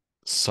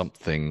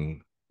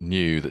something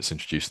new that's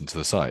introduced into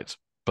the site.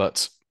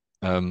 But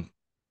um,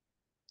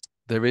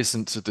 there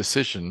isn't a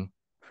decision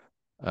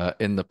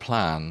in the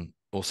plan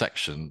or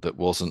section that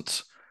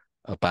wasn't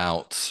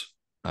about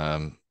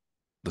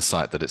the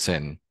site that it's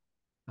in.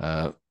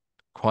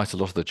 Quite a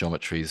lot of the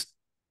geometry is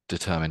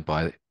determined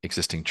by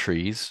existing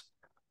trees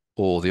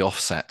or the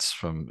offsets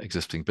from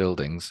existing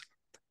buildings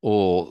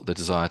or the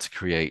desire to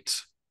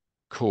create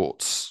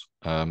courts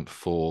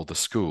for the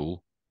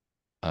school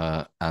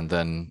and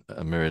then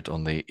a mirrored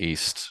on the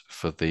east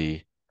for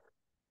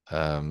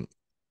um,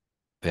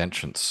 the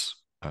entrance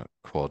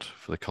quad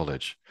for the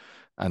college.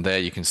 And there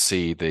you can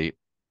see the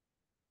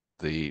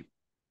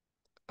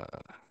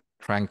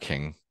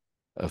cranking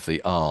of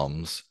the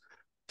arms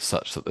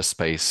such that the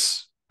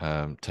space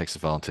takes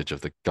advantage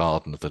of the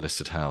garden of the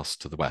listed house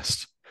to the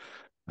west.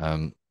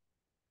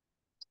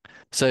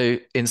 So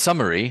in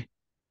summary,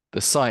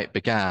 the site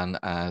began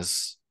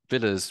as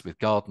villas with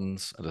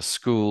gardens and a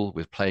school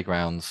with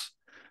playgrounds.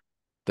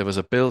 There was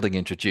a building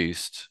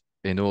introduced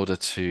in order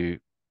to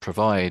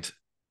provide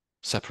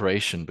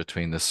separation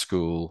between the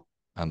school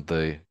and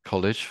the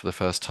college for the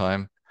first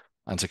time,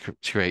 and to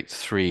create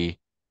three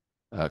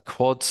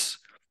quads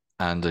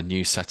and a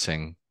new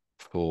setting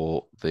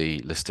for the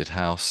listed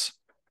house.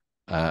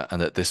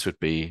 and that this would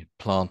be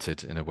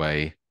planted in a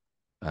way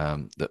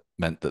that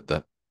meant that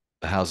the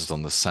houses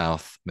on the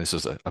south, this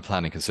was a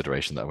planning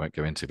consideration that I won't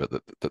go into, but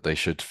that they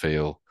should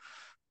feel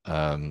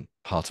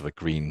part of a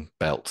green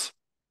belt.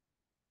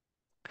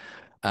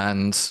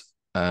 And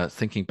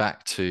thinking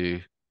back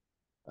to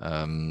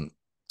um,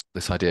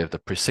 this idea of the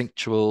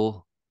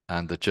precinctual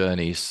and the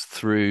journeys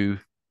through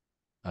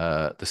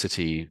the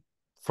city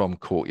from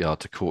courtyard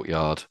to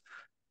courtyard,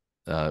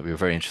 we were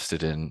very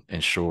interested in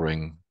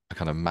ensuring a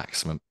kind of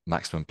maximum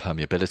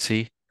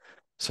permeability,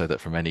 so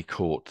that from any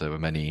court there were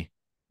many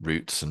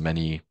routes and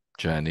many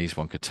journeys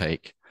one could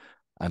take,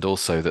 and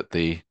also that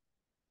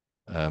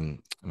I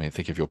mean,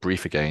 think of your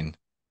brief again.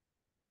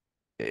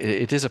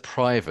 It is a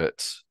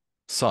private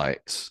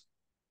site,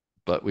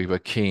 but we were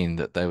keen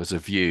that there was a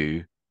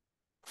view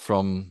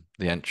from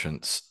the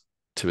entrance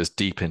to as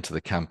deep into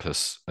the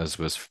campus as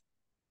was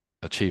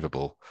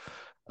achievable,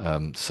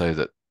 so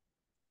that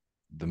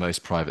the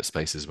most private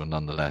spaces were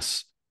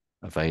nonetheless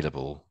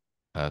available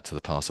to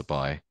the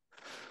passerby.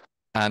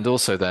 And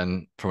also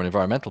then, from an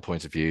environmental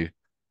point of view,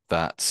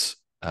 that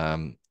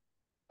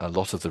a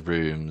lot of the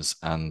rooms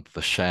and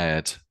the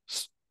shared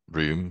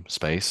room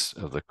space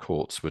of the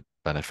courts would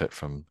benefit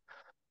from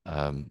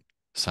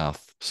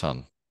south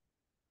sun.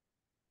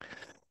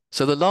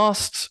 So the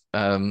last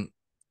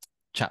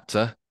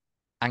chapter,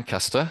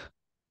 Ancaster,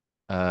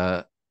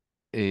 uh,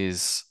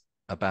 is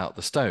about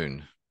the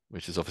stone,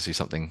 which is obviously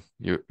something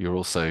you're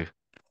also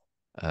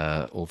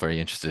all very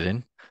interested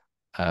in.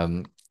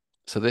 Um,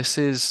 so this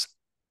is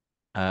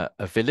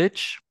a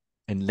village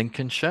in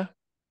Lincolnshire,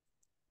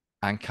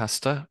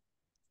 Ancaster,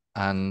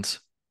 and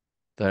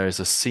there is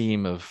a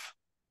seam of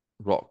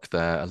rock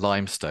there, a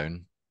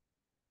limestone,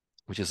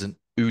 which is an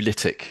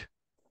oolitic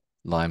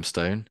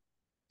limestone,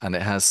 and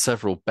it has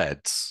several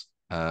beds.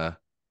 The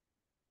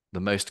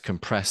most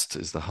compressed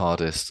is the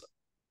hardest,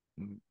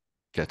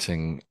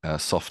 getting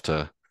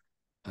softer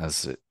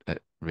as it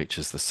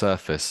reaches the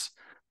surface.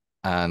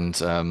 And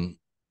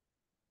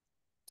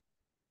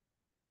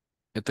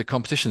at the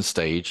competition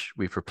stage,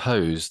 we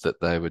proposed that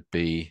there would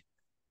be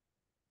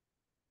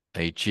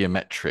a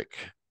geometric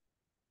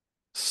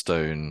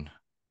stone,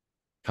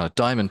 kind of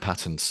diamond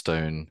patterned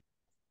stone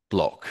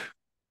block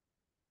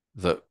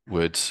that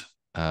would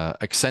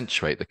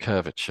accentuate the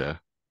curvature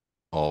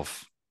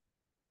of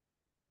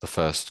the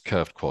first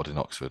curved quad in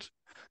Oxford.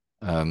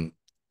 Um,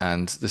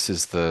 and this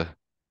is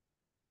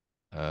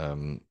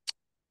um,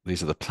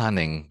 these are the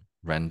planning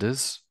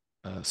renders.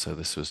 So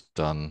this was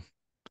done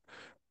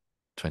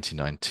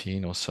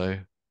 2019 or so.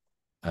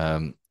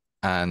 Um,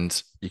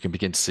 and you can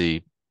begin to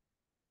see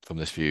from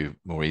this view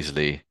more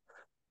easily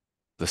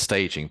the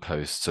staging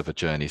posts of a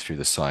journey through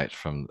the site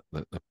from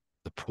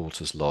the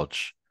Porter's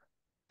Lodge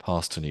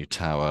past a new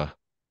tower,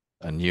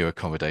 a new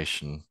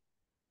accommodation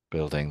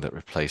building that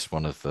replaced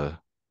one of the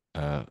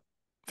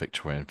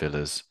Victorian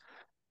villas,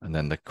 and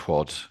then the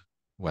quad,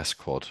 West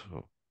Quad,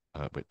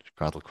 which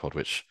Graddle Quad,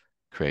 which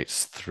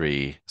creates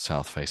three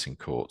south-facing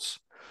courts.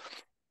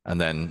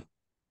 And then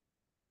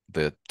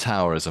the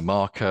tower as a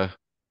marker,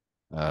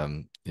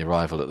 the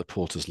arrival at the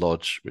Porter's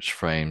Lodge, which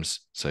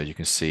frames, so you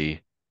can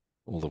see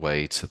all the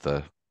way to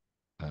the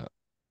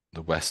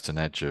western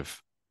edge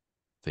of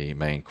the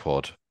main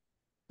quad.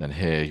 Then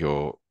here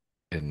you're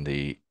in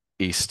the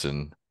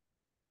eastern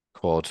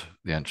quad,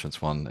 the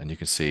entrance one, and you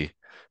can see,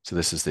 so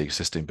this is the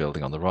existing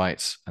building on the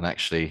right, and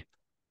actually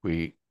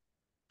we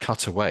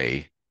cut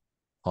away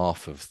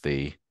half of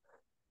the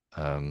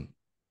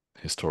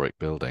historic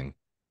building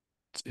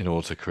in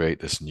order to create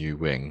this new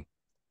wing,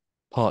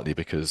 partly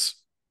because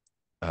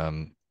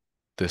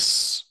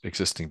this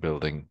existing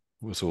building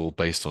was all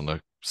based on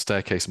a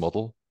staircase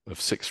model of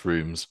 6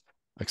 rooms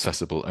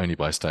accessible only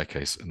by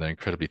staircase, and they're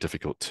incredibly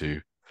difficult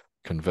to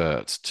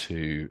convert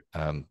to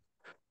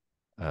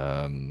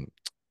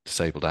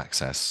disabled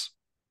access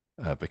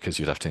because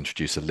you'd have to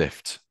introduce a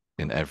lift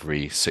in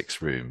every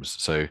 6 rooms.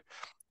 So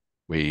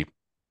we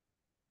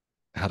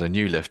had a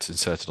new lift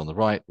inserted on the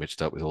right, which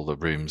dealt with all the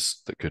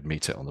rooms that could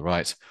meet it on the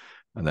right,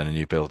 and then a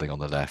new building on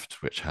the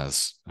left, which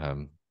has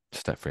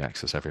step-free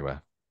access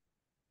everywhere.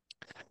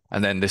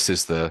 And then this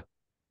is the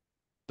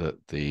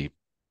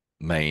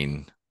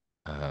main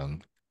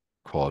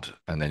quad,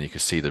 and then you can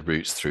see the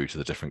routes through to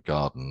the different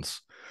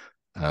gardens.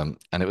 And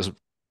it was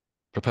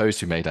proposed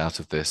to be made out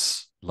of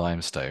this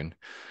limestone.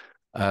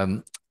 I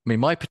mean,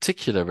 my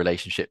particular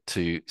relationship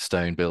to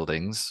stone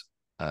buildings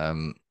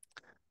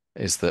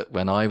is that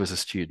when I was a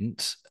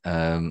student,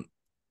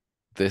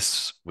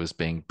 this was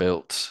being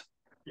built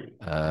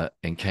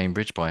in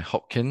Cambridge by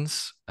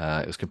Hopkins.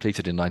 It was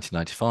completed in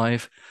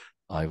 1995.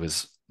 I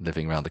was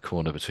living around the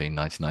corner between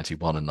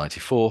 1991 and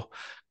 94,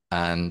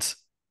 and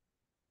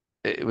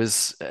it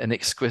was an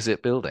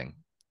exquisite building.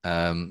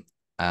 And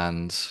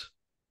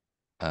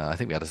I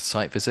think we had a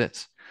site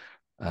visit,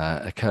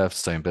 a curved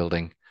stone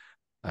building,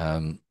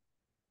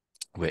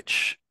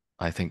 which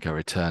I think I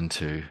returned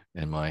to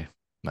in my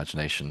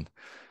imagination.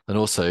 And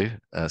also,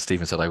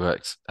 Stephen said I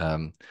worked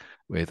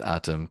with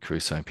Adam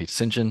Caruso and Peter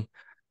St. John,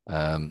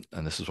 and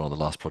this was one of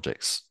the last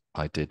projects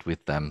I did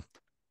with them.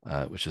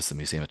 which is the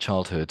Museum of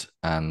Childhood,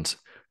 and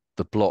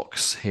the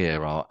blocks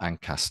here are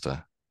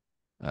Ancaster,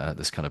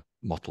 this kind of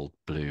mottled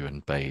blue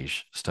and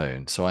beige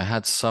stone. So I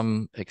had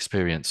some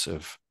experience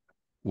of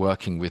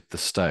working with the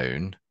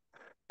stone,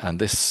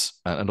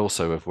 and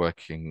also of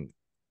working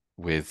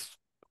with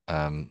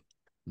um,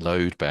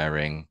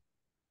 load-bearing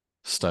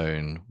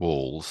stone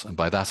walls. And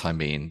by that I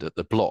mean that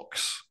the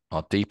blocks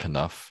are deep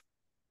enough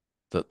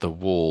that the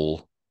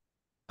wall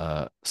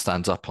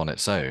stands up on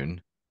its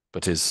own,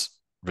 but is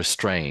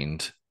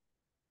restrained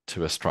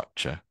to a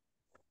structure.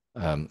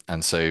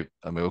 And so,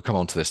 I mean, we'll come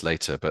on to this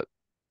later, but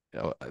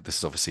this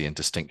is obviously in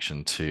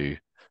distinction to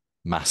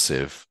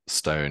massive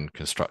stone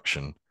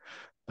construction,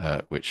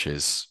 which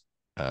is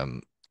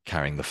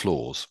carrying the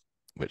floors,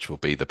 which will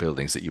be the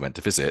buildings that you went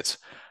to visit,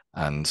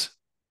 and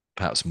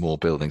perhaps more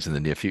buildings in the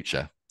near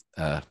future.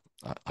 I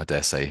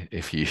dare say,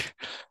 if you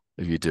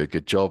do a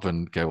good job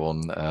and go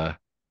on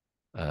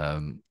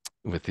um,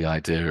 with the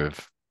idea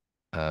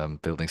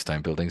of building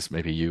stone buildings,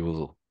 maybe you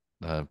will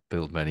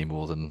build many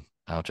more than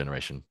our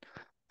generation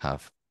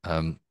have.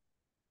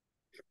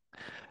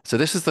 So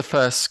this is the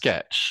first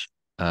sketch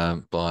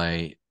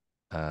by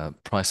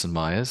Price and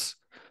Myers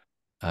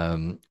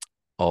um,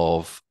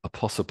 of a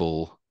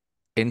possible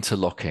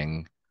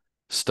interlocking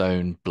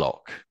stone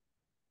block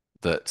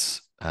that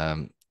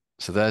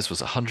so theirs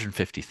was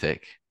 150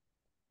 thick,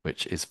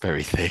 which is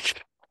very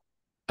thick,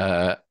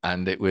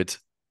 and it would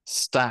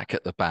stack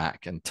at the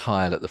back and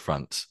tile at the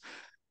front.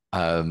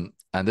 And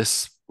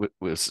this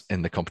was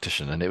in the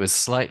competition, and it was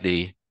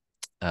slightly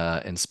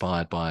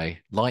inspired by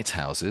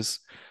lighthouses,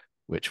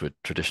 which would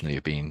traditionally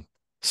have been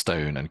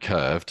stone and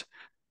curved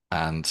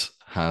and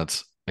had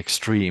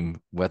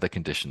extreme weather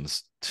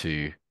conditions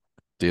to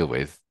deal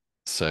with.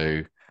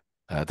 So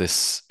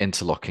this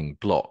interlocking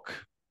block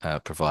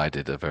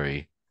provided a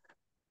very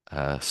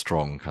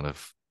strong kind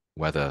of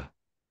weather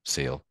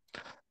seal.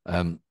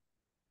 Um,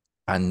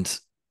 and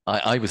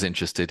I was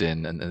interested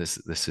in, and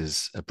this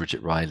is a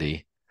Bridget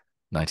Riley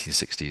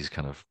 1960s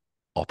kind of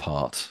op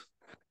art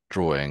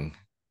drawing,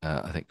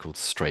 I think called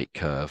Straight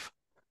Curve.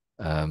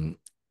 Um,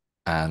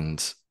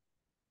 and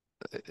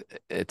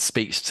it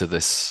speaks to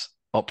this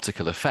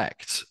optical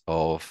effect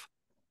of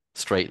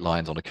straight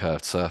lines on a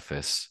curved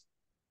surface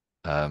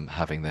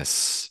having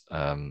this,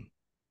 kind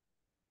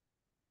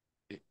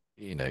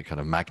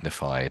of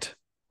magnified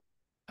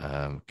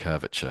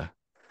curvature.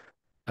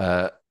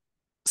 Uh,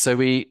 so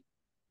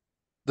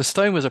the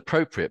stone was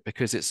appropriate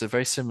because it's a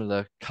very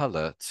similar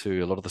color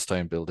to a lot of the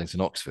stone buildings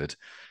in Oxford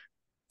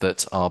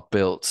that are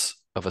built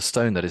of a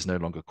stone that is no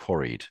longer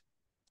quarried.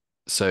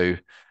 So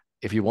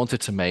if you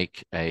wanted to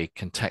make a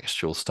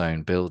contextual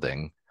stone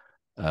building,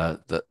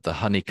 the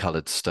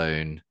honey-colored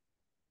stone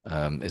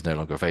is no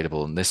longer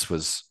available. And this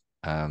was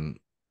a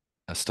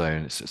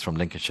stone, it's from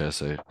Lincolnshire,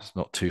 so it's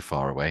not too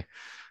far away,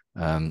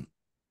 um,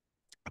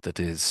 that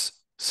is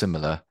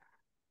similar.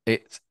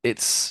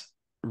 It's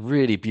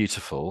really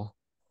beautiful,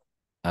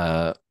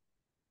 uh,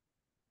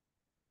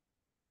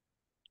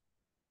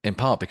 in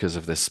part because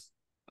of this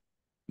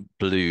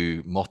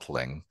blue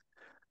mottling.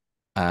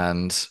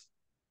 And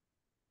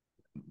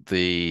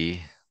the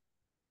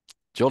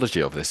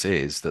geology of this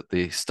is that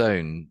the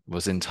stone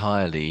was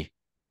entirely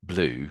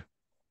blue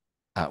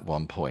at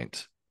one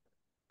point,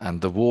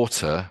 and the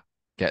water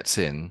gets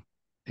in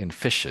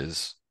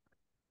fissures,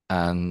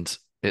 and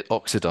it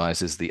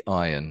oxidizes the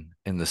iron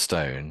in the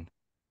stone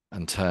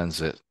and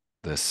turns it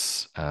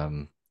this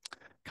kind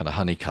of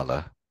honey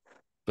color.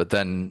 But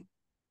then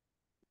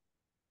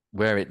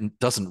where it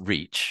doesn't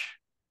reach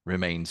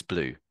remains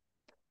blue.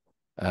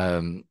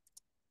 And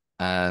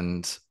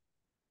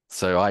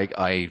so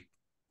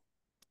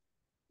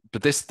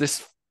but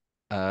this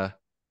uh,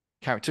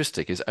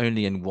 characteristic is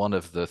only in one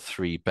of the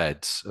three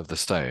beds of the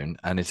stone,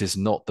 and it is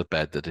not the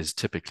bed that is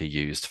typically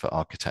used for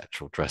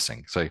architectural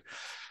dressing. So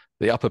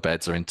the upper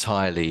beds are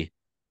entirely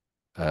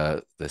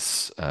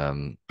this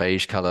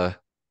beige color,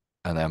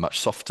 and they're much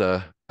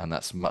softer, and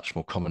that's much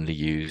more commonly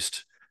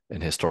used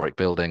in historic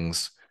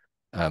buildings.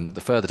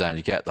 The further down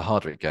you get, the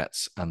harder it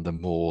gets, and the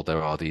more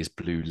there are these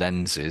blue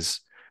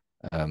lenses.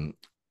 Um,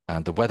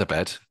 and the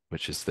weatherbed,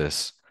 which is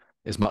this,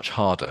 is much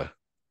harder.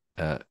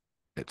 Uh,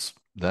 it's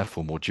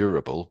therefore more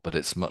durable, but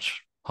it's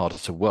much harder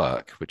to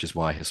work, which is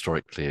why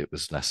historically it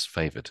was less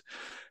favored.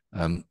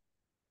 Um,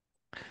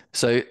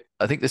 so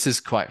I think this is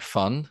quite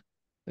fun.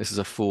 This is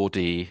a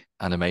 4D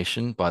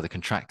animation by the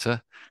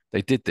contractor.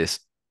 They did this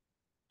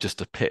just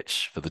to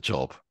pitch for the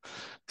job.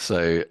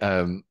 So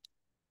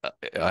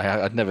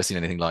I'd never seen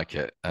anything like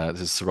it.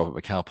 This is Sir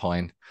Robert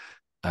McAlpine.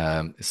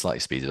 It's slightly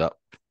speeded up.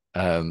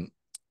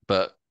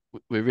 But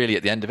we're really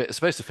at the end of it. It's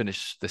supposed to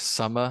finish this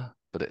summer,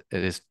 but it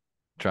is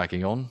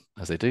dragging on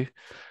as they do.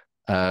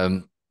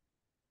 But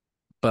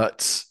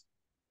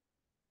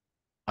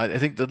I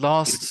think the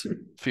last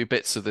few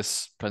bits of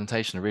this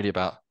presentation are really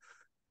about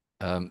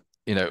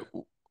you know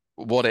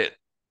what it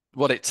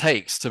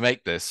takes to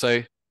make this.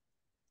 So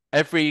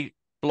every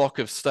block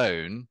of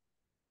stone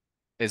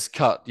is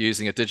cut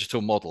using a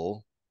digital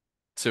model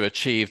to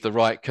achieve the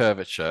right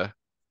curvature.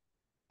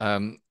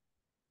 Um,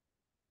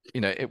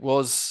 it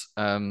was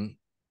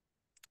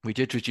we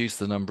did reduce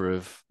the number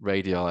of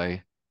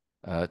radii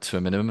to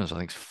a minimum, as I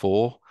think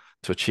four,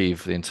 to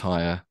achieve the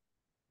entire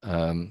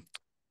um,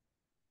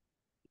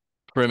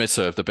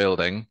 perimeter of the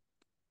building.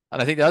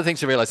 And I think the other thing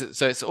to realize is,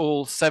 so it's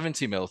all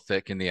 70 mil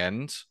thick in the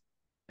end.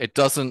 It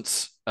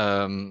doesn't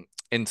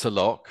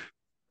interlock,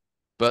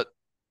 but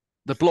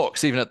the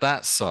blocks, even at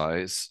that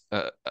size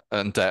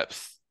and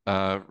depth,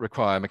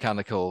 require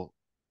mechanical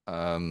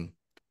um,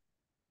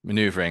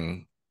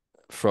 maneuvering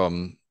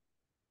from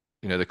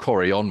the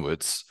quarry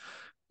onwards.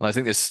 And I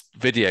think this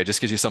video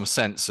just gives you some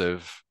sense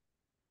of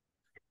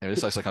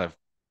this looks like a kind of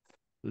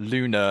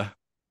lunar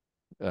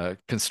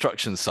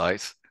construction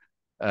site.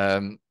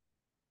 Um,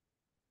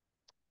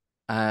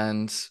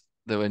 and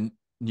there were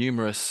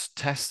numerous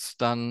tests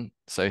done.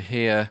 So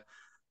here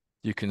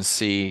you can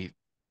see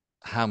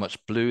how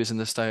much blue is in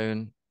the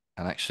stone.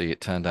 And actually, it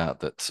turned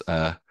out that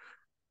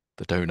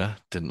the donor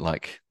didn't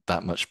like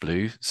that much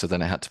blue. So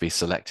then it had to be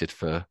selected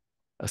for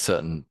a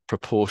certain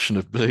proportion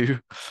of blue.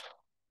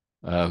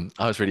 I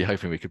was really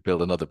hoping we could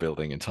build another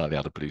building entirely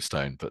out of blue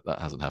stone, but that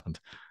hasn't happened.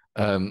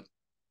 Um,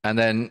 and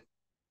then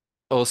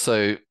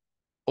also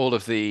all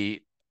of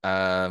the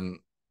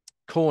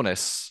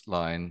cornice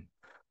line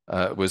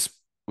was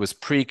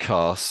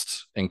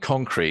precast in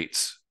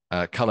concrete,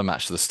 color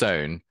matched to the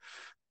stone,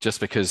 just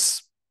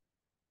because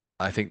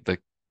I think the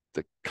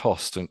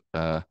cost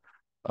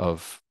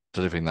of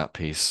delivering that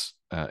piece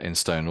in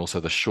stone, also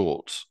the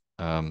short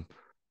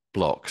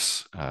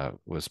blocks,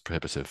 was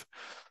prohibitive.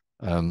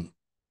 Um,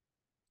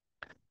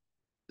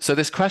 so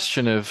this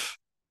question of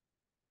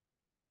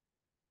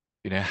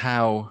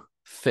how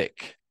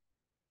thick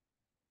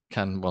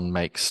can one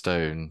make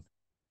stone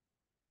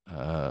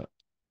uh,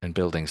 in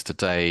buildings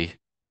today?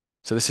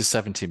 So this is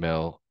 70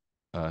 mil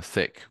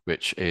thick,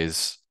 which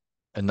is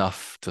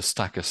enough to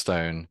stack a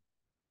stone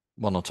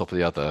one on top of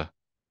the other,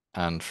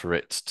 and for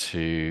it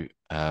to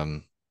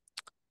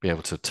be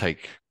able to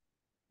take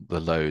the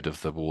load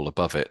of the wall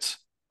above it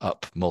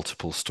up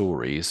multiple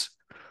stories.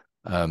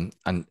 And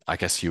I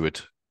guess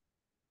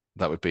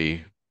that would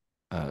be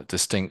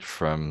distinct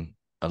from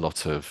a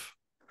lot of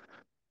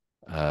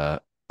uh,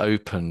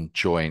 open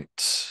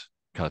joint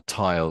kind of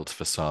tiled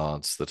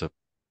facades that are,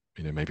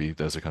 maybe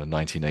those are kind of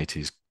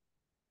 1980s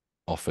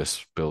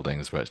office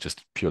buildings where it's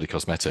just purely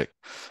cosmetic.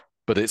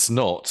 But it's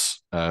not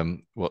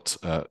what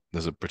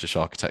there's a British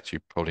architect you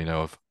probably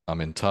know of,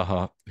 Amin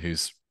Taha,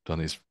 who's done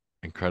these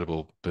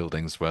incredible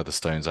buildings where the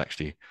stone's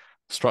actually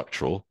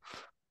structural.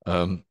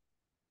 Um,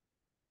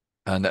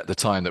 and at the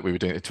time that we were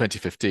doing it in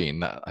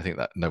 2015, I think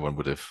that no one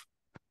would have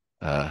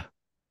uh,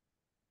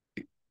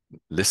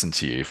 listened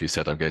to you if you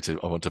said, I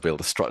want to build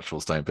a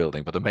structural stone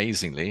building. But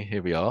amazingly,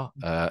 here we are.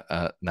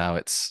 Now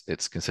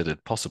it's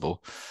considered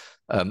possible.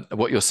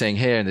 What you're seeing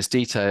here in this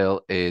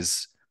detail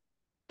is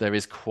there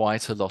is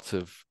quite a lot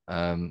of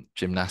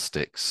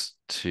gymnastics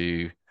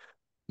to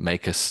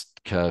make a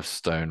curved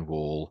stone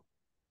wall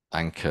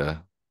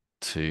anchor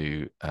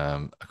to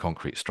a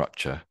concrete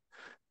structure.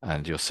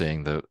 And you're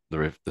seeing the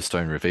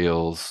stone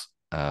reveals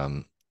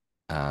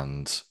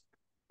and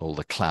all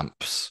the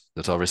clamps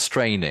that are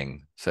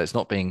restraining. So it's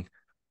not being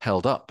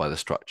held up by the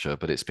structure,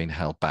 but it's being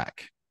held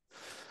back.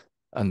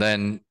 And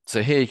then,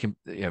 so here you can,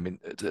 I mean,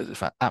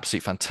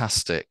 absolutely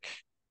fantastic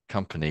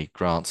company,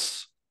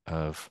 Grants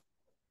of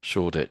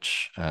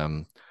Shoreditch.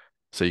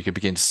 So you can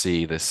begin to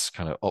see this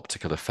kind of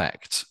optical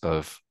effect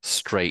of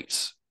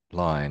straight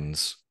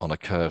lines on a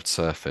curved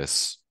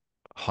surface,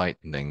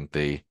 heightening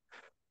the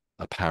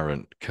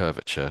apparent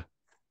curvature.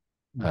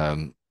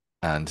 Um,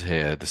 and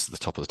here, this is the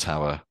top of the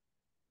tower.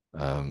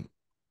 Um,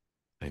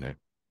 you know,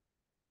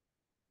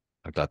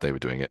 I'm glad they were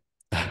doing it.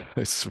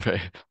 It's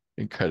very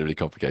incredibly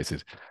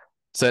complicated.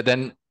 So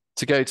then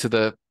to go to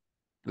the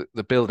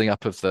building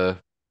up of the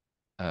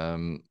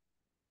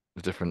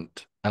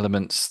different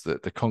elements,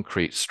 the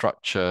concrete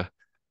structure,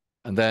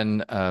 and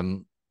then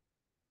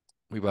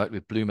we worked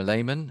with Bloomer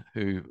Lehman,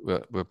 who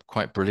were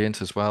quite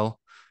brilliant as well,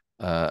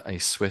 a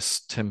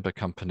Swiss timber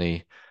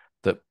company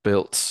that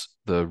built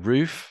the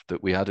roof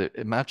that we had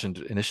imagined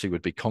initially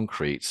would be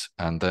concrete,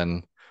 and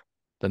then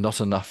there are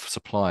not enough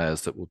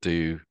suppliers that will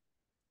do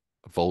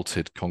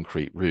vaulted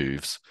concrete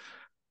roofs.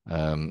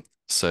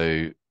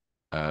 So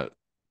uh,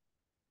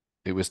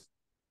 it was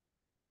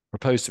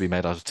proposed to be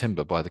made out of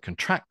timber by the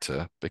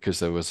contractor because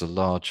there was a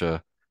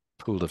larger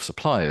pool of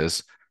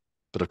suppliers.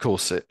 But of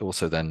course, it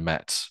also then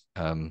met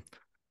a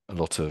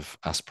lot of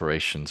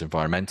aspirations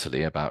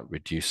environmentally about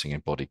reducing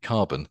embodied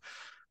carbon.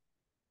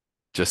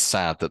 Just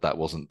sad that that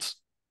wasn't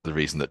the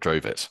reason that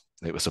drove it.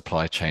 It was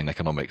supply chain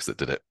economics that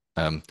did it.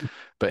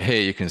 But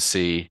here you can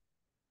see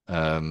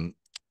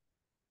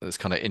this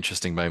kind of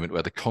interesting moment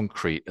where the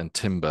concrete and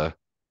timber,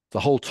 the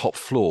whole top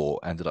floor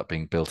ended up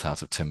being built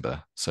out of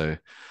timber. So,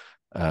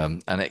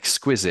 and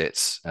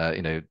exquisite,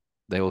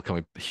 they all come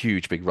with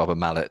huge, big rubber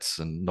mallets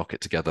and knock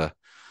it together.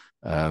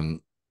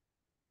 And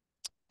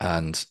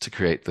to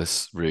create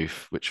this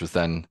roof, which was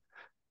then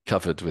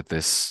covered with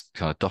this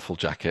kind of duffel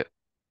jacket,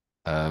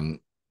 and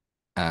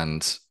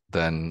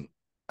then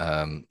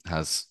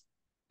has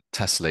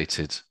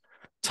tessellated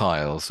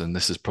tiles, and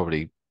this is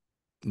probably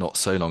not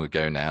so long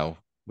ago now.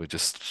 We're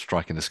just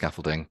striking the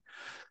scaffolding.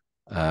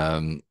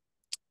 Um,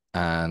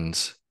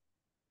 and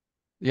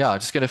yeah, I'm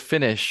just going to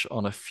finish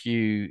on a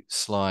few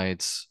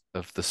slides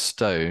of the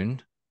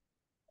stone.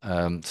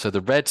 So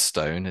the red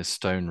stone is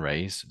stone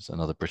raised, it's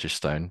another British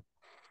stone.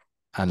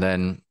 And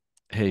then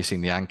here you're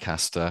seeing the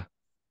Ancaster.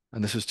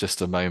 And this was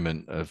just a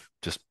moment of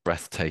just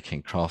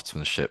breathtaking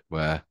craftsmanship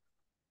where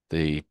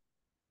the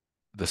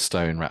the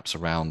stone wraps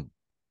around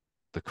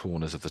the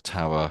corners of the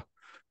tower.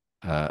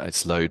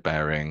 It's load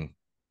bearing,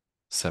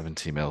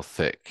 70 mil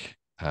thick.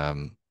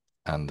 And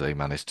they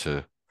managed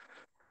to,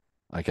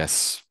 I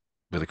guess,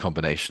 with a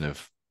combination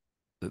of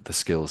the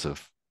skills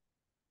of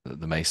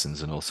the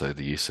masons and also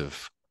the use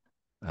of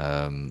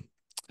um,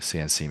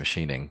 CNC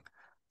machining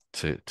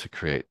to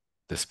create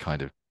this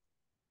kind of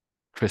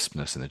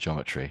crispness in the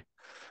geometry.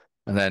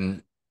 And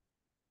then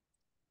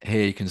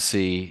here you can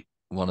see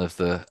one of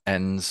the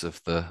ends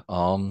of the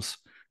arms,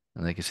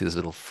 and you can see this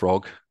little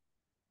frog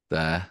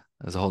there.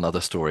 There's a whole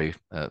other story.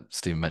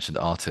 Stephen mentioned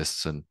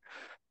artists, and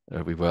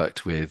we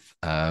worked with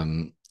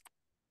an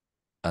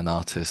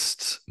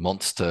artist,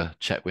 Monster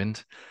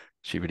Chetwynd.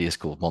 She really is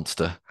called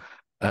Monster,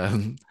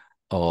 um,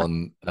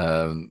 on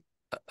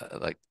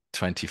like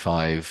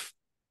 25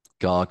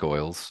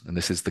 gargoyles. And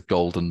this is the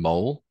golden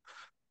mole,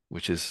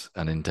 which is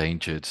an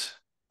endangered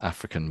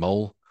African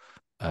mole.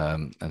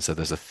 And so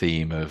there's a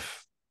theme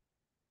of,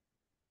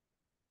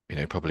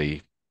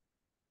 probably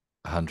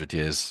 100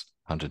 years,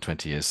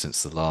 120 years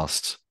since the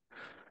last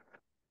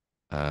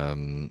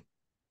um,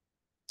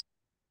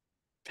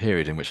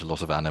 period in which a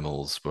lot of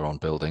animals were on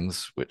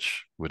buildings,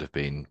 which would have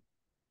been,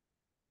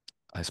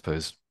 I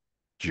suppose,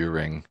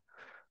 during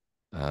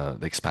the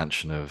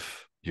expansion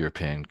of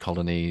European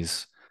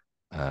colonies,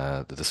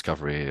 the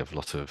discovery of a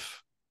lot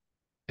of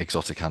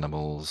exotic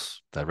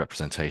animals, their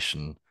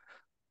representation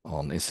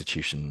on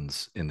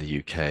institutions in the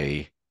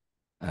UK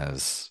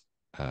as,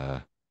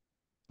 I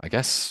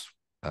guess,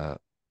 uh,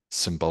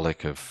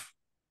 symbolic of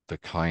the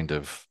kind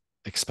of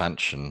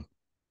expansion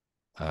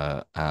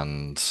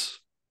and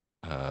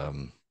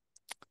um,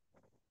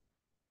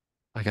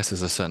 I guess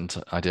there's a certain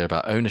idea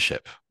about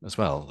ownership as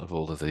well of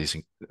all of these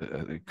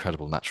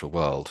incredible natural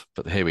world.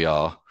 But here we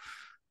are,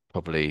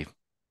 probably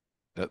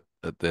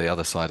at the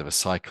other side of a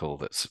cycle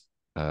that's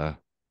uh,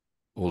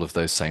 all of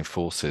those same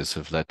forces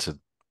have led to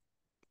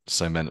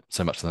so much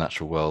of the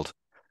natural world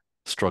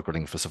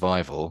struggling for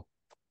survival.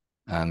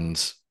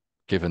 And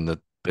given that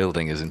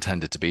building is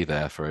intended to be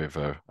there for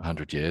over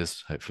 100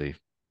 years, hopefully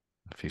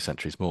a few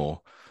centuries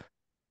more,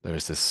 there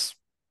is this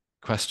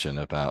question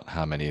about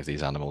how many of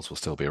these animals will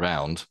still be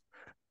around.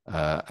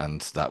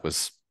 And that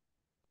was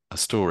a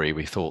story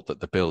we thought that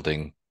the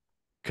building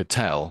could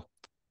tell,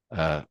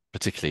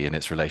 particularly in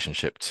its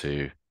relationship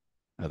to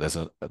there's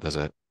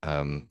a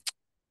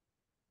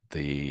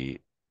the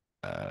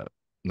uh,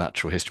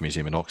 Natural History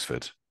Museum in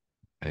Oxford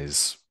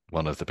is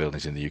one of the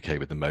buildings in the UK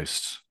with the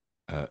most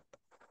uh,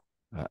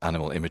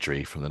 animal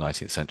imagery from the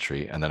 19th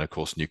century. And then, of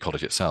course, New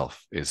College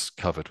itself is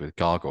covered with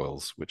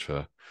gargoyles, which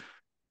were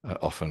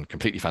often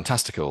completely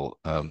fantastical,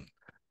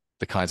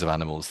 the kinds of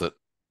animals that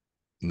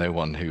no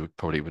one who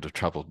probably would have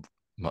traveled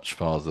much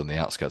farther than the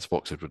outskirts of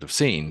Oxford would have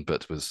seen,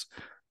 but was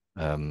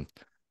um,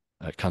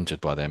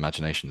 conjured by their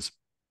imaginations.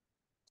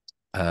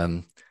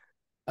 Um,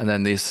 and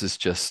then this is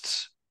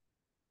just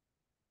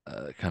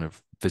kind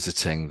of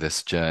visiting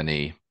this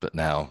journey, but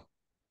now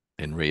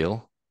in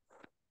real.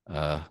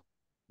 Uh,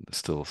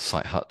 Still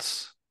site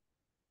huts,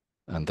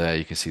 and there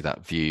you can see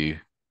that view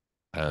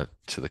to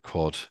the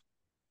quad,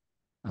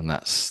 and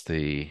that's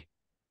the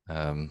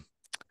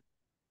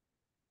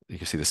you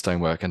can see the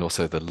stonework and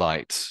also the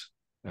light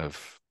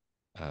of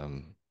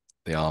um,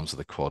 the arms of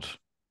the quad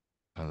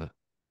kind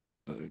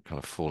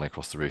of falling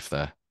across the roof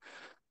there.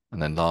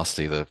 And then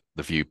lastly, the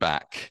view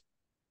back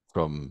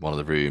from one of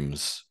the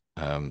rooms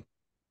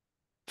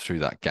through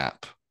that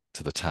gap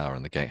to the tower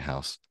and the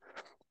gatehouse.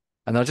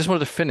 And I just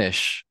wanted to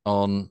finish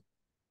on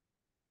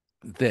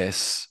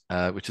this,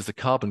 which is the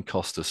carbon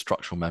cost of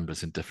structural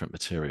members in different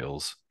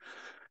materials,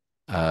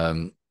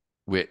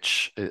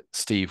 which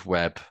Steve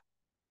Webb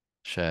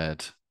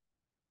shared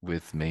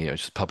with me,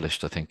 which was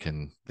published, I think,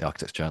 in the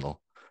Architects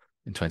Journal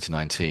in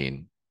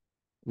 2019,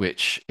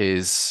 which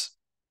is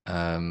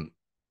thinking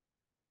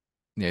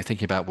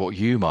about what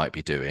you might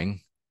be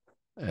doing,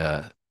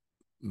 uh,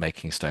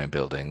 making stone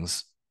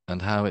buildings,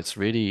 and how it's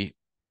really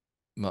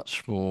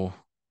much more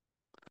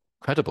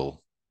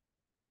credible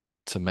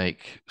to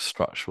make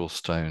structural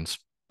stones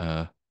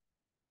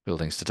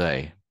buildings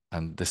today.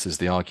 And this is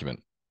the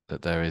argument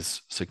that there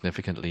is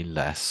significantly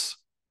less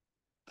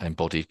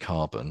embodied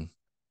carbon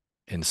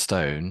in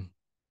stone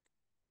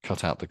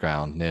cut out the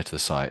ground near to the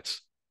site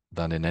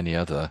than in any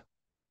other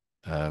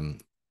um,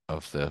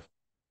 of the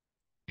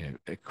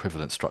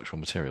equivalent structural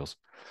materials.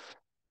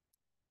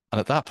 And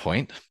at that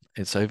point,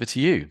 it's over to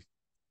you.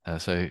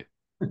 So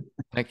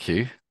thank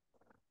you.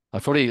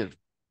 I've probably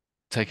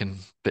taken a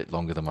bit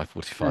longer than my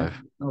 45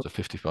 No, to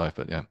 55,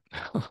 but yeah.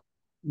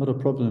 not a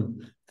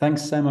problem.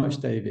 Thanks so much,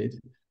 David.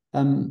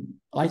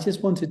 I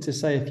just wanted to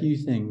say a few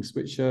things,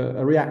 which are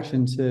a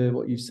reaction to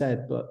what you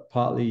said, but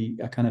partly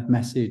a kind of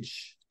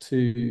message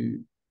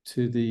to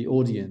the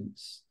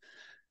audience.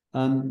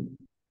 I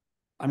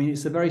mean,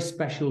 it's a very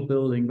special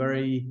building,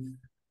 very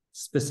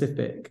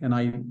specific, and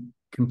I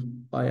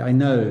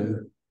know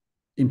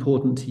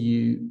important to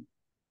you,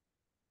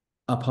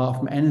 apart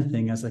from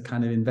anything, as a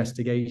kind of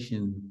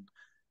investigation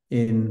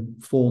in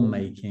form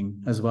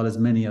making, as well as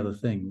many other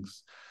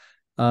things.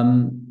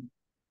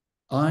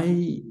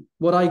 I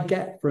What I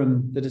get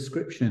from the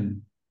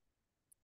description